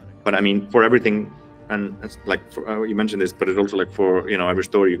 But I mean, for everything. And it's like you mentioned this, but it's also like for, you know, every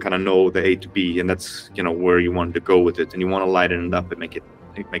story you kind of know the A to B, and that's, you know, where you want to go with it, and you want to lighten it up and make it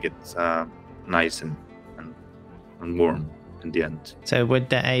nice and warm in the end. So would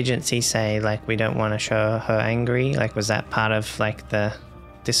the agency say like we don't want to show her angry? Like was that part of like the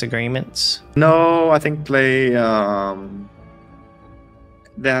disagreements? No, I think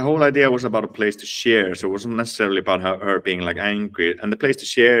the whole idea was about a place to share, so it wasn't necessarily about her being like angry. And the place to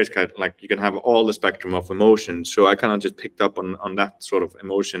share is kind of like you can have all the spectrum of emotions. So I kind of just picked up on that sort of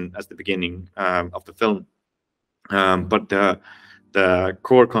emotion as the beginning of the film. But the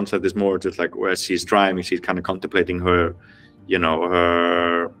core concept is more just like where she's driving, she's kind of contemplating her, you know,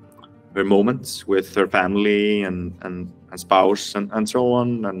 her moments with her family and spouse and so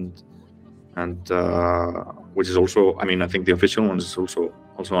on, and which is also, I mean, I think the official one is also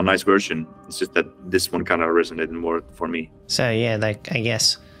a nice version. It's just that this one kind of resonated more for me. So yeah, like I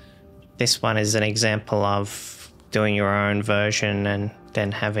guess this one is an example of doing your own version and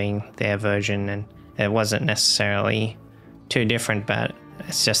then having their version, and it wasn't necessarily too different, but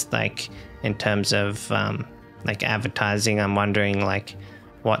it's just like in terms of like advertising, I'm wondering like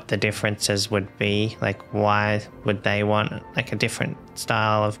what the differences would be, like why would they want like a different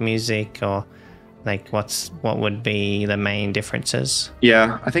style of music, or like what would be the main differences?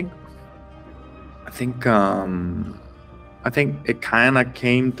 Yeah, I think it kind of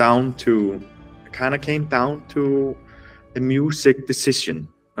came down to the music decision,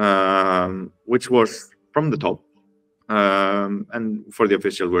 which was from the top, and for the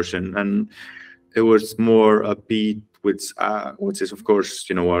official version, and it was more a beat, which is of course,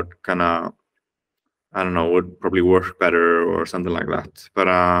 you know, what kind of, I don't know, would probably work better or something like that. But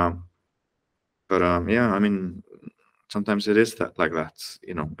yeah, I mean, sometimes it is that like that,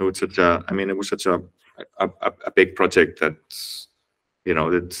 you know. It was such a big project that, you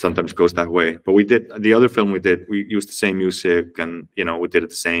know, it sometimes goes that way. But we did the other film we used the same music, and you know, we did it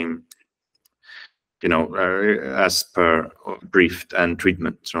the same, you know, as per briefed and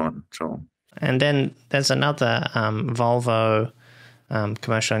treatment, so on. So. And then there's another Volvo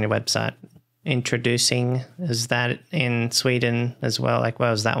commercial on your website introducing. Is that in Sweden as well? Like,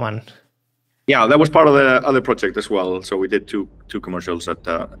 where was that one? Yeah, that was part of the other project as well. So we did two commercials at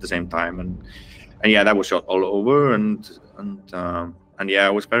the same time, and yeah, that was shot all over, and yeah,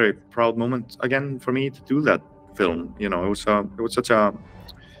 it was a very proud moment again for me to do that film. You know, it was such a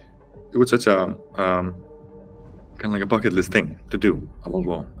kind of like a bucket list thing to do, a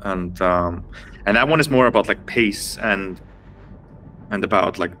Volvo, and that one is more about like pace and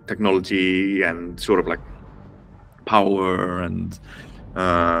about like technology and sort of like power and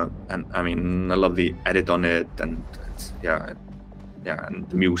I mean, I love the edit on it, and it's, yeah, and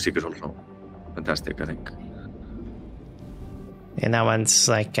the music is also fantastic, I think. And that one's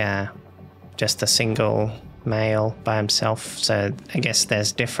like just a single male by himself, so I guess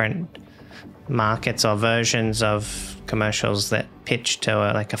there's different markets or versions of commercials that pitch to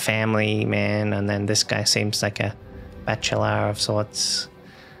like a family man, and then this guy seems like a bachelor of sorts,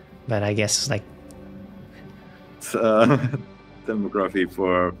 but I guess like it's demography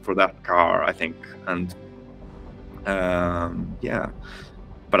for that car, I think. And yeah,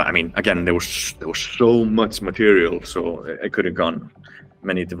 but I mean, again, there was so much material, so it could have gone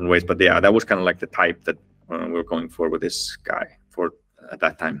many different ways. But yeah, that was kind of like the type that we were going for with this guy for at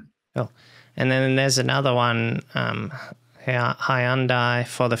that time. Cool. And then there's another one, Hyundai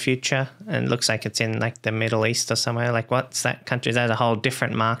for the Future, and it looks like it's in like the Middle East or somewhere. Like, what's that country? Is that a whole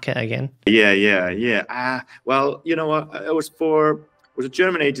different market again? Yeah. Well, you know what? It was a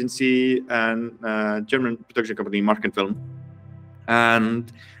German agency and German production company, Markenfilm,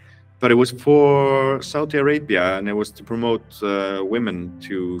 but it was for Saudi Arabia, and it was to promote women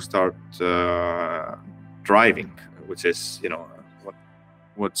to start driving, which is, you know,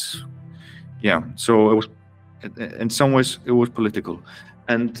 what's. Yeah, so it was, in some ways, it was political,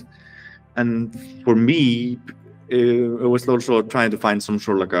 and for me, it was also trying to find some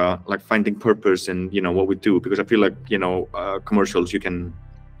sort of like finding purpose in, you know, what we do, because I feel like, you know, commercials,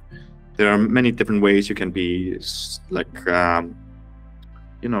 there are many different ways you can be like,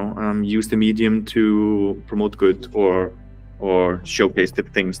 you know, use the medium to promote good or showcase the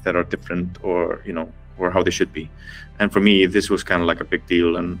things that are different, or, you know, or how they should be. And for me, this was kind of like a big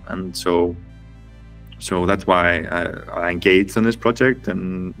deal, and so So that's why I engaged in this project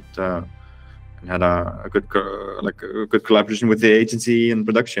and had a good collaboration with the agency and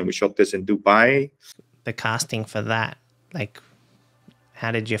production. We shot this in Dubai. The casting for that, like,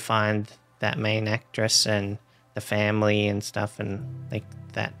 how did you find that main actress and the family and stuff, and like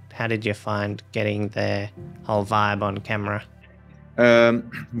that? How did you find getting the whole vibe on camera?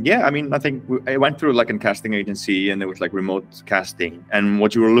 Yeah, I mean, I think I went through like a casting agency, and there was like remote casting, and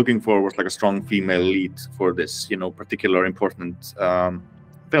what you were looking for was like a strong female lead for this, you know, particular important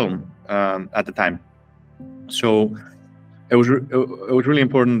film at the time. So it was really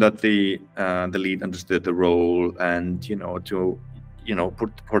important that the lead understood the role, and to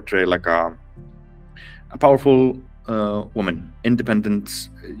portray like a powerful woman, independent,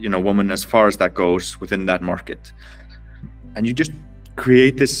 woman as far as that goes within that market. And you just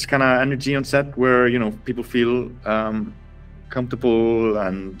create this kind of energy on set where people feel comfortable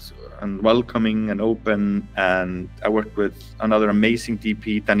and welcoming and open. And I worked with another amazing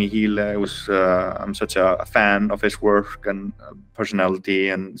DP, Danny Hile. I'm such a fan of his work and personality,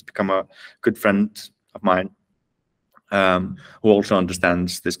 and he's become a good friend of mine, who also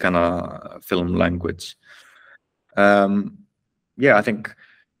understands this kind of film language. Yeah, I think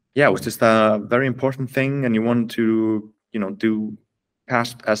it was just a very important thing, and you want to do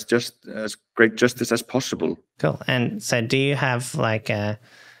cast as great justice as possible. Cool. And so do you have like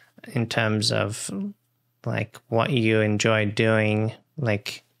in terms of like what you enjoy doing,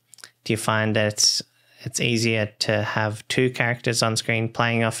 like do you find that it's easier to have two characters on screen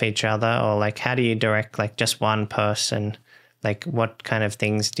playing off each other, or like how do you direct like just one person? Like what kind of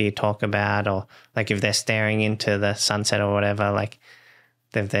things do you talk about, or like if they're staring into the sunset or whatever, like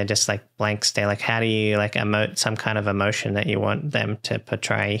if they're just like blank stare, like how do you like emote some kind of emotion that you want them to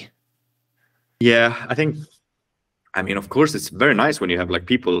portray? Yeah, I mean, of course, it's very nice when you have like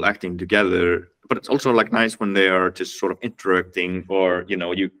people acting together, but it's also like nice when they are just sort of interacting, or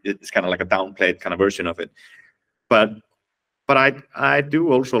it's kind of like a downplayed kind of version of it. But I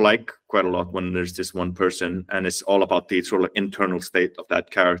do also like quite a lot when there's just one person and it's all about the sort of internal state of that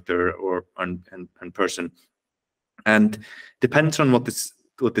character and person. And depends on what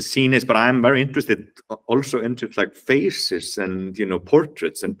the scene is, but I'm very interested also into like faces and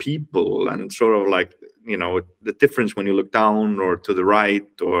portraits and people, and sort of like the difference when you look down or to the right,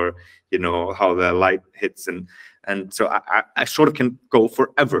 or how the light hits, and so I sort of can go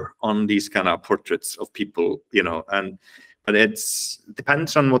forever on these kind of portraits of people, but it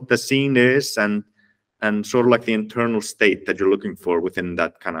depends on what the scene is, and sort of like the internal state that you're looking for within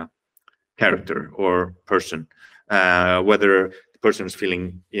that kind of character or person, whether person is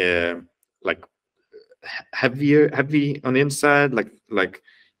feeling like heavy on the inside, like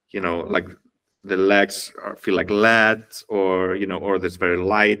the legs feel like lead, or or that's very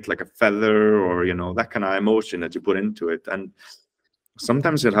light like a feather, or that kind of emotion that you put into it. And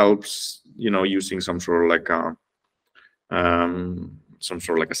sometimes it helps using some sort of like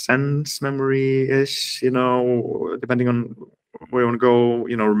a sense memory-ish, depending on where you want to go,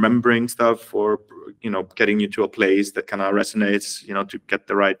 remembering stuff, or getting you to a place that kind of resonates, to get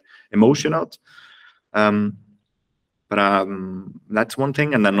the right emotion out. But that's one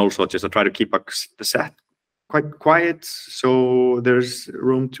thing. And then also just I try to keep the set quite quiet, so there's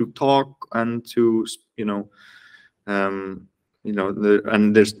room to talk and to and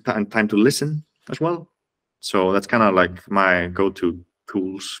there's time to listen as well. So that's kind of like my go-to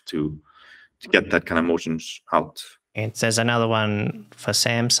tools to get that kind of emotions out. There's another one for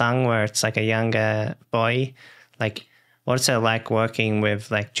Samsung where it's like a younger boy. Like, what's it like working with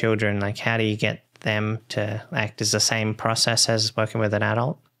like children? Like, how do you get them to act? Is the same process as working with an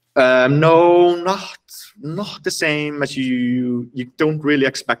adult? No, not the same. As you don't really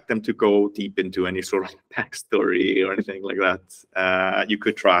expect them to go deep into any sort of backstory or anything like that. You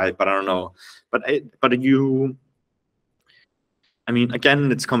could try, but I don't know. I mean,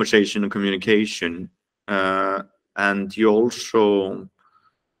 again, it's conversation and communication. And you also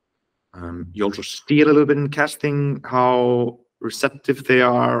see it a little bit in casting, how receptive they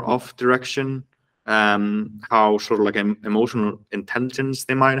are of direction, how sort of like emotional intelligence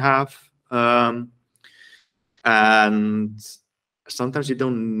they might have, and sometimes you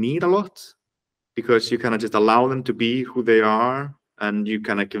don't need a lot, because you kind of just allow them to be who they are, and you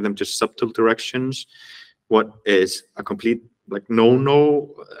kind of give them just subtle directions. What is a complete like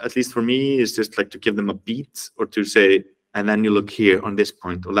no, at least for me, is just like to give them a beat, or to say, and then you look here on this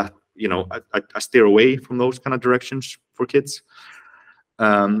point or that. I steer away from those kind of directions for kids.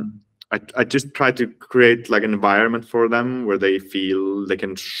 I just try to create like an environment for them where they feel they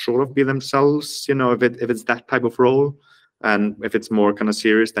can sort of be themselves, if it's that type of role. And if it's more kind of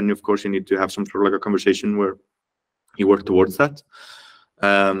serious, then of course you need to have some sort of like a conversation where you work towards that.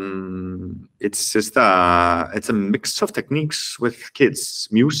 It's just it's a mix of techniques with kids.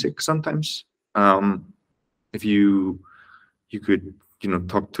 Music sometimes. If you could, you know,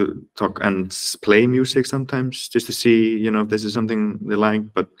 talk and play music sometimes just to see, you know, if this is something they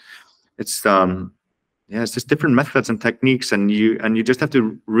like. But it's yeah, it's just different methods and techniques, and you just have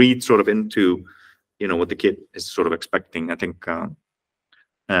to read sort of into, you know, what the kid is sort of expecting, I think,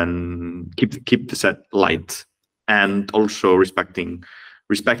 and keep the set light, and also respecting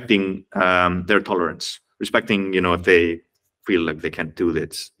their tolerance, respecting, you know, if they feel like they can't do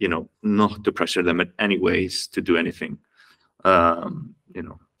this, you know, not to pressure them in any ways to do anything. You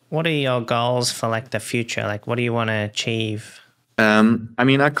know. What are your goals for like the future? Like, what do you want to achieve? I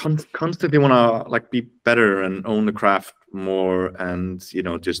mean, I constantly want to like be better and own the craft more, and, you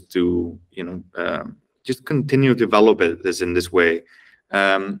know, just do, you know, just continue to develop this in this way.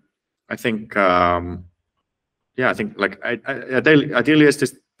 I think, yeah, I think like ideally it's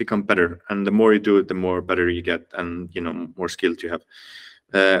just become better, and the more you do it, the more better you get, and, you know, more skills you have.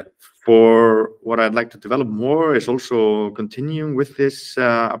 For what I'd like to develop more is also continuing with this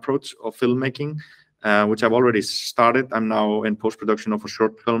approach of filmmaking, which I've already started. I'm now in post-production of a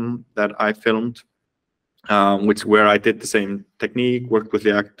short film that I filmed, where I did the same technique, worked with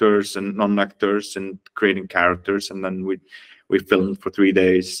the actors and non-actors and creating characters, and then we filmed for 3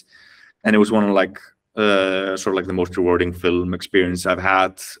 days, and it was one of like sort of like the most rewarding film experience I've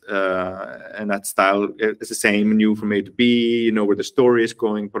had. And that style is the same, new from A to B, you know, where the story is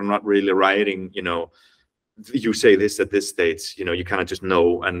going, but I'm not really writing, you know, you say this at this stage, you know, you kind of just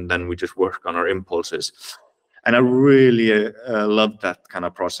know, and then we just work on our impulses. And I really love that kind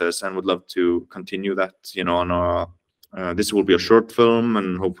of process, and would love to continue that, you know, on our this will be a short film,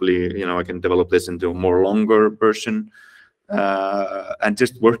 and hopefully, you know, I can develop this into a more longer version, and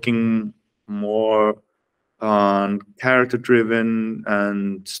just working more on character-driven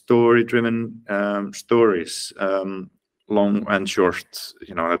and story-driven stories, long and short.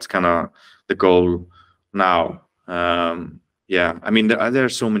 You know, that's kind of the goal now. Yeah, I mean, there are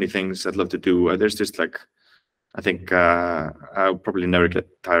so many things I'd love to do. There's just like, I think I'll probably never get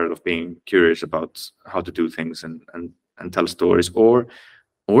tired of being curious about how to do things and tell stories, or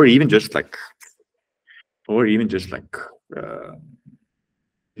even just like,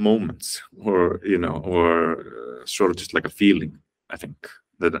 moments, or, you know, or sort of just like a feeling, I think,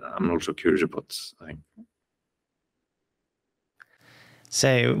 that I'm also curious about, I think.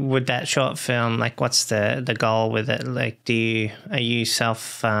 So with that short film, like, what's the goal with it? Like, are you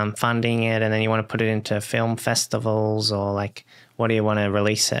self-funding it, and then you want to put it into film festivals, or like, what do you want to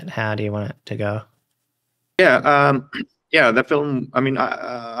release it? How do you want it to go? Yeah, yeah, the film, I mean,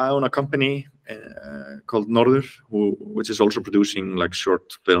 I own a company called Norður, which is also producing like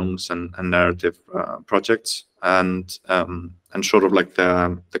short films and narrative projects, and sort of like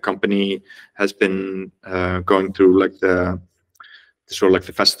the company has been going through like the sort of like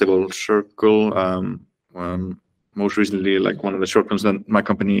the festival circle. Most recently, like one of the short films that my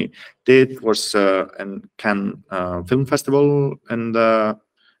company did was in Cannes Film Festival, and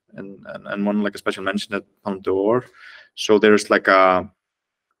won like a special mention at Palme d'Or. So there's like a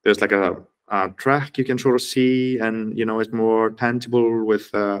track you can sort of see, and, you know, it's more tangible with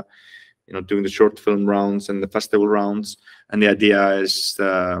you know, doing the short film rounds and the festival rounds. And the idea is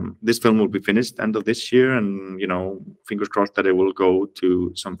this film will be finished end of this year, and, you know, fingers crossed that it will go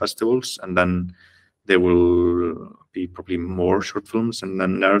to some festivals, and then there will be probably more short films and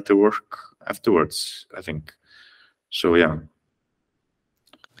then narrative work afterwards, I think. So yeah.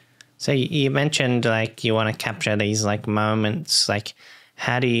 So you mentioned like you want to capture these like moments. Like,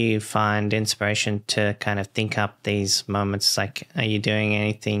 how do you find inspiration to kind of think up these moments? Like, are you doing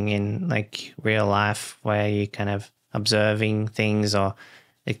anything in like real life where you kind of observing things, or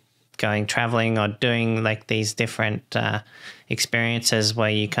like going traveling, or doing like these different experiences where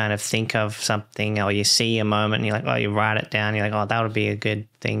you kind of think of something, or you see a moment and you're like, oh, you write it down. You're like, oh, that would be a good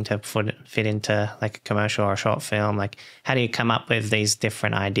thing to fit into like a commercial or a short film. Like, how do you come up with these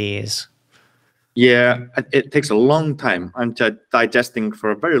different ideas? Yeah, it takes a long time. I'm digesting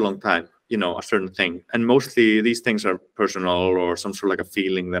for a very long time, you know, a certain thing. And mostly these things are personal, or some sort of like a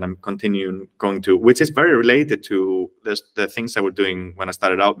feeling that I'm continuing going to, which is very related to the things I was doing when I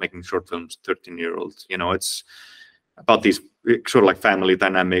started out making short films, 13-year-olds. You know, it's about these sort of like family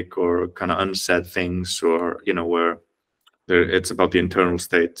dynamic, or kind of unsaid things, or, you know, where it's about the internal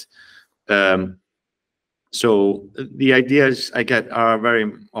state. So the ideas I get are very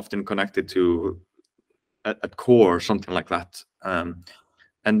often connected to at core something like that, and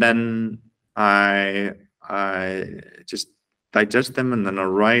then I I just digest them and then I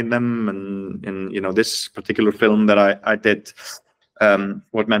write them. And you know, this particular film that I did,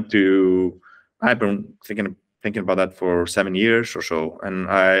 what meant to, I've been thinking about that for 7 years or so, and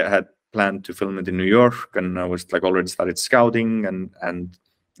I had planned to film it in New York, and I was like already started scouting and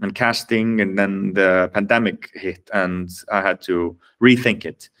casting, and then the pandemic hit, and I had to rethink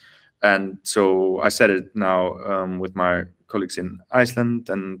it. And so I said it now with my colleagues in Iceland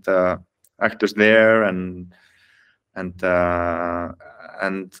and actors there, and I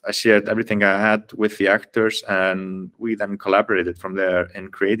shared everything I had with the actors, and we then collaborated from there in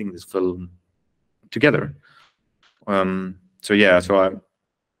creating this film together. So yeah,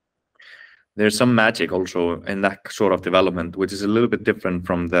 there's some magic also in that sort of development, which is a little bit different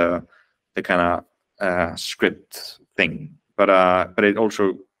from the kind of script thing. But it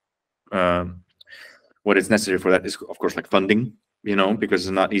also what is necessary for that is, of course, like funding, you know, because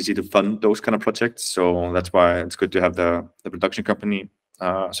it's not easy to fund those kind of projects. So that's why it's good to have the production company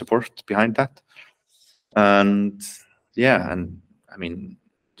support behind that. And yeah, and I mean,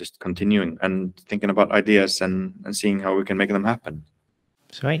 just continuing and thinking about ideas and seeing how we can make them happen.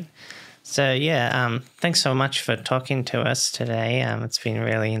 Sweet. So yeah, thanks so much for talking to us today. It's been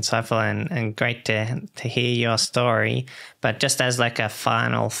really insightful and great to hear your story. But just as like a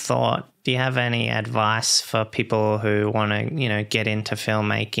final thought, do you have any advice for people who want to, you know, get into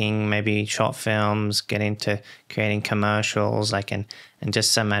filmmaking, maybe short films, get into creating commercials, like, and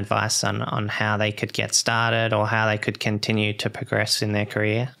just some advice on how they could get started or how they could continue to progress in their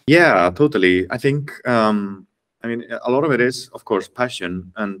career? Yeah, totally. I think I mean, a lot of it is, of course,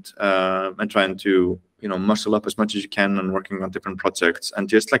 passion and trying to, you know, muscle up as much as you can and working on different projects and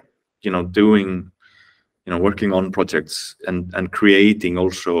just like, you know, doing, you know, working on projects and creating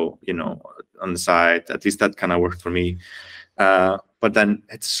also, you know, on the side. At least that kind of worked for me. But then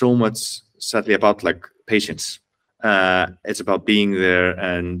it's so much sadly about like patience. It's about being there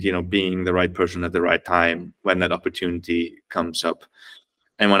and, you know, being the right person at the right time when that opportunity comes up.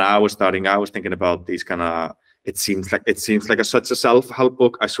 And when I was starting, I was thinking about these kind of, it seems like such a self-help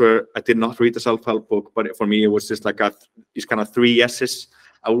book. I swear I did not read the self-help book, but for me it was just like these kind of 3 yeses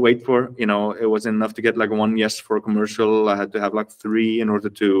I would wait for. You know, it wasn't enough to get like 1 yes for a commercial. I had to have like 3 in order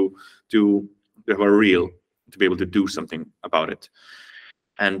to have a reel, to be able to do something about it.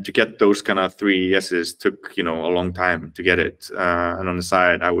 And to get those kind of 3 yeses took, you know, a long time to get it. And on the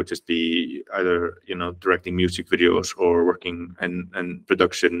side, I would just be either, you know, directing music videos or working in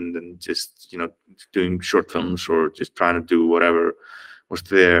production and just, you know, doing short films or just trying to do whatever was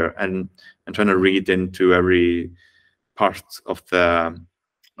there and trying to read into every part of the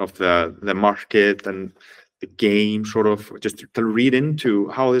market and the game, sort of just to read into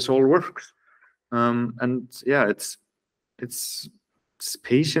how this all works. And yeah, it's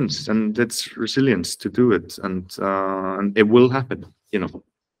patience and it's resilience to do it, and it will happen, you know.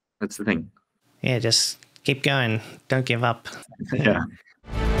 That's the thing. Yeah, just keep going, don't give up. Yeah.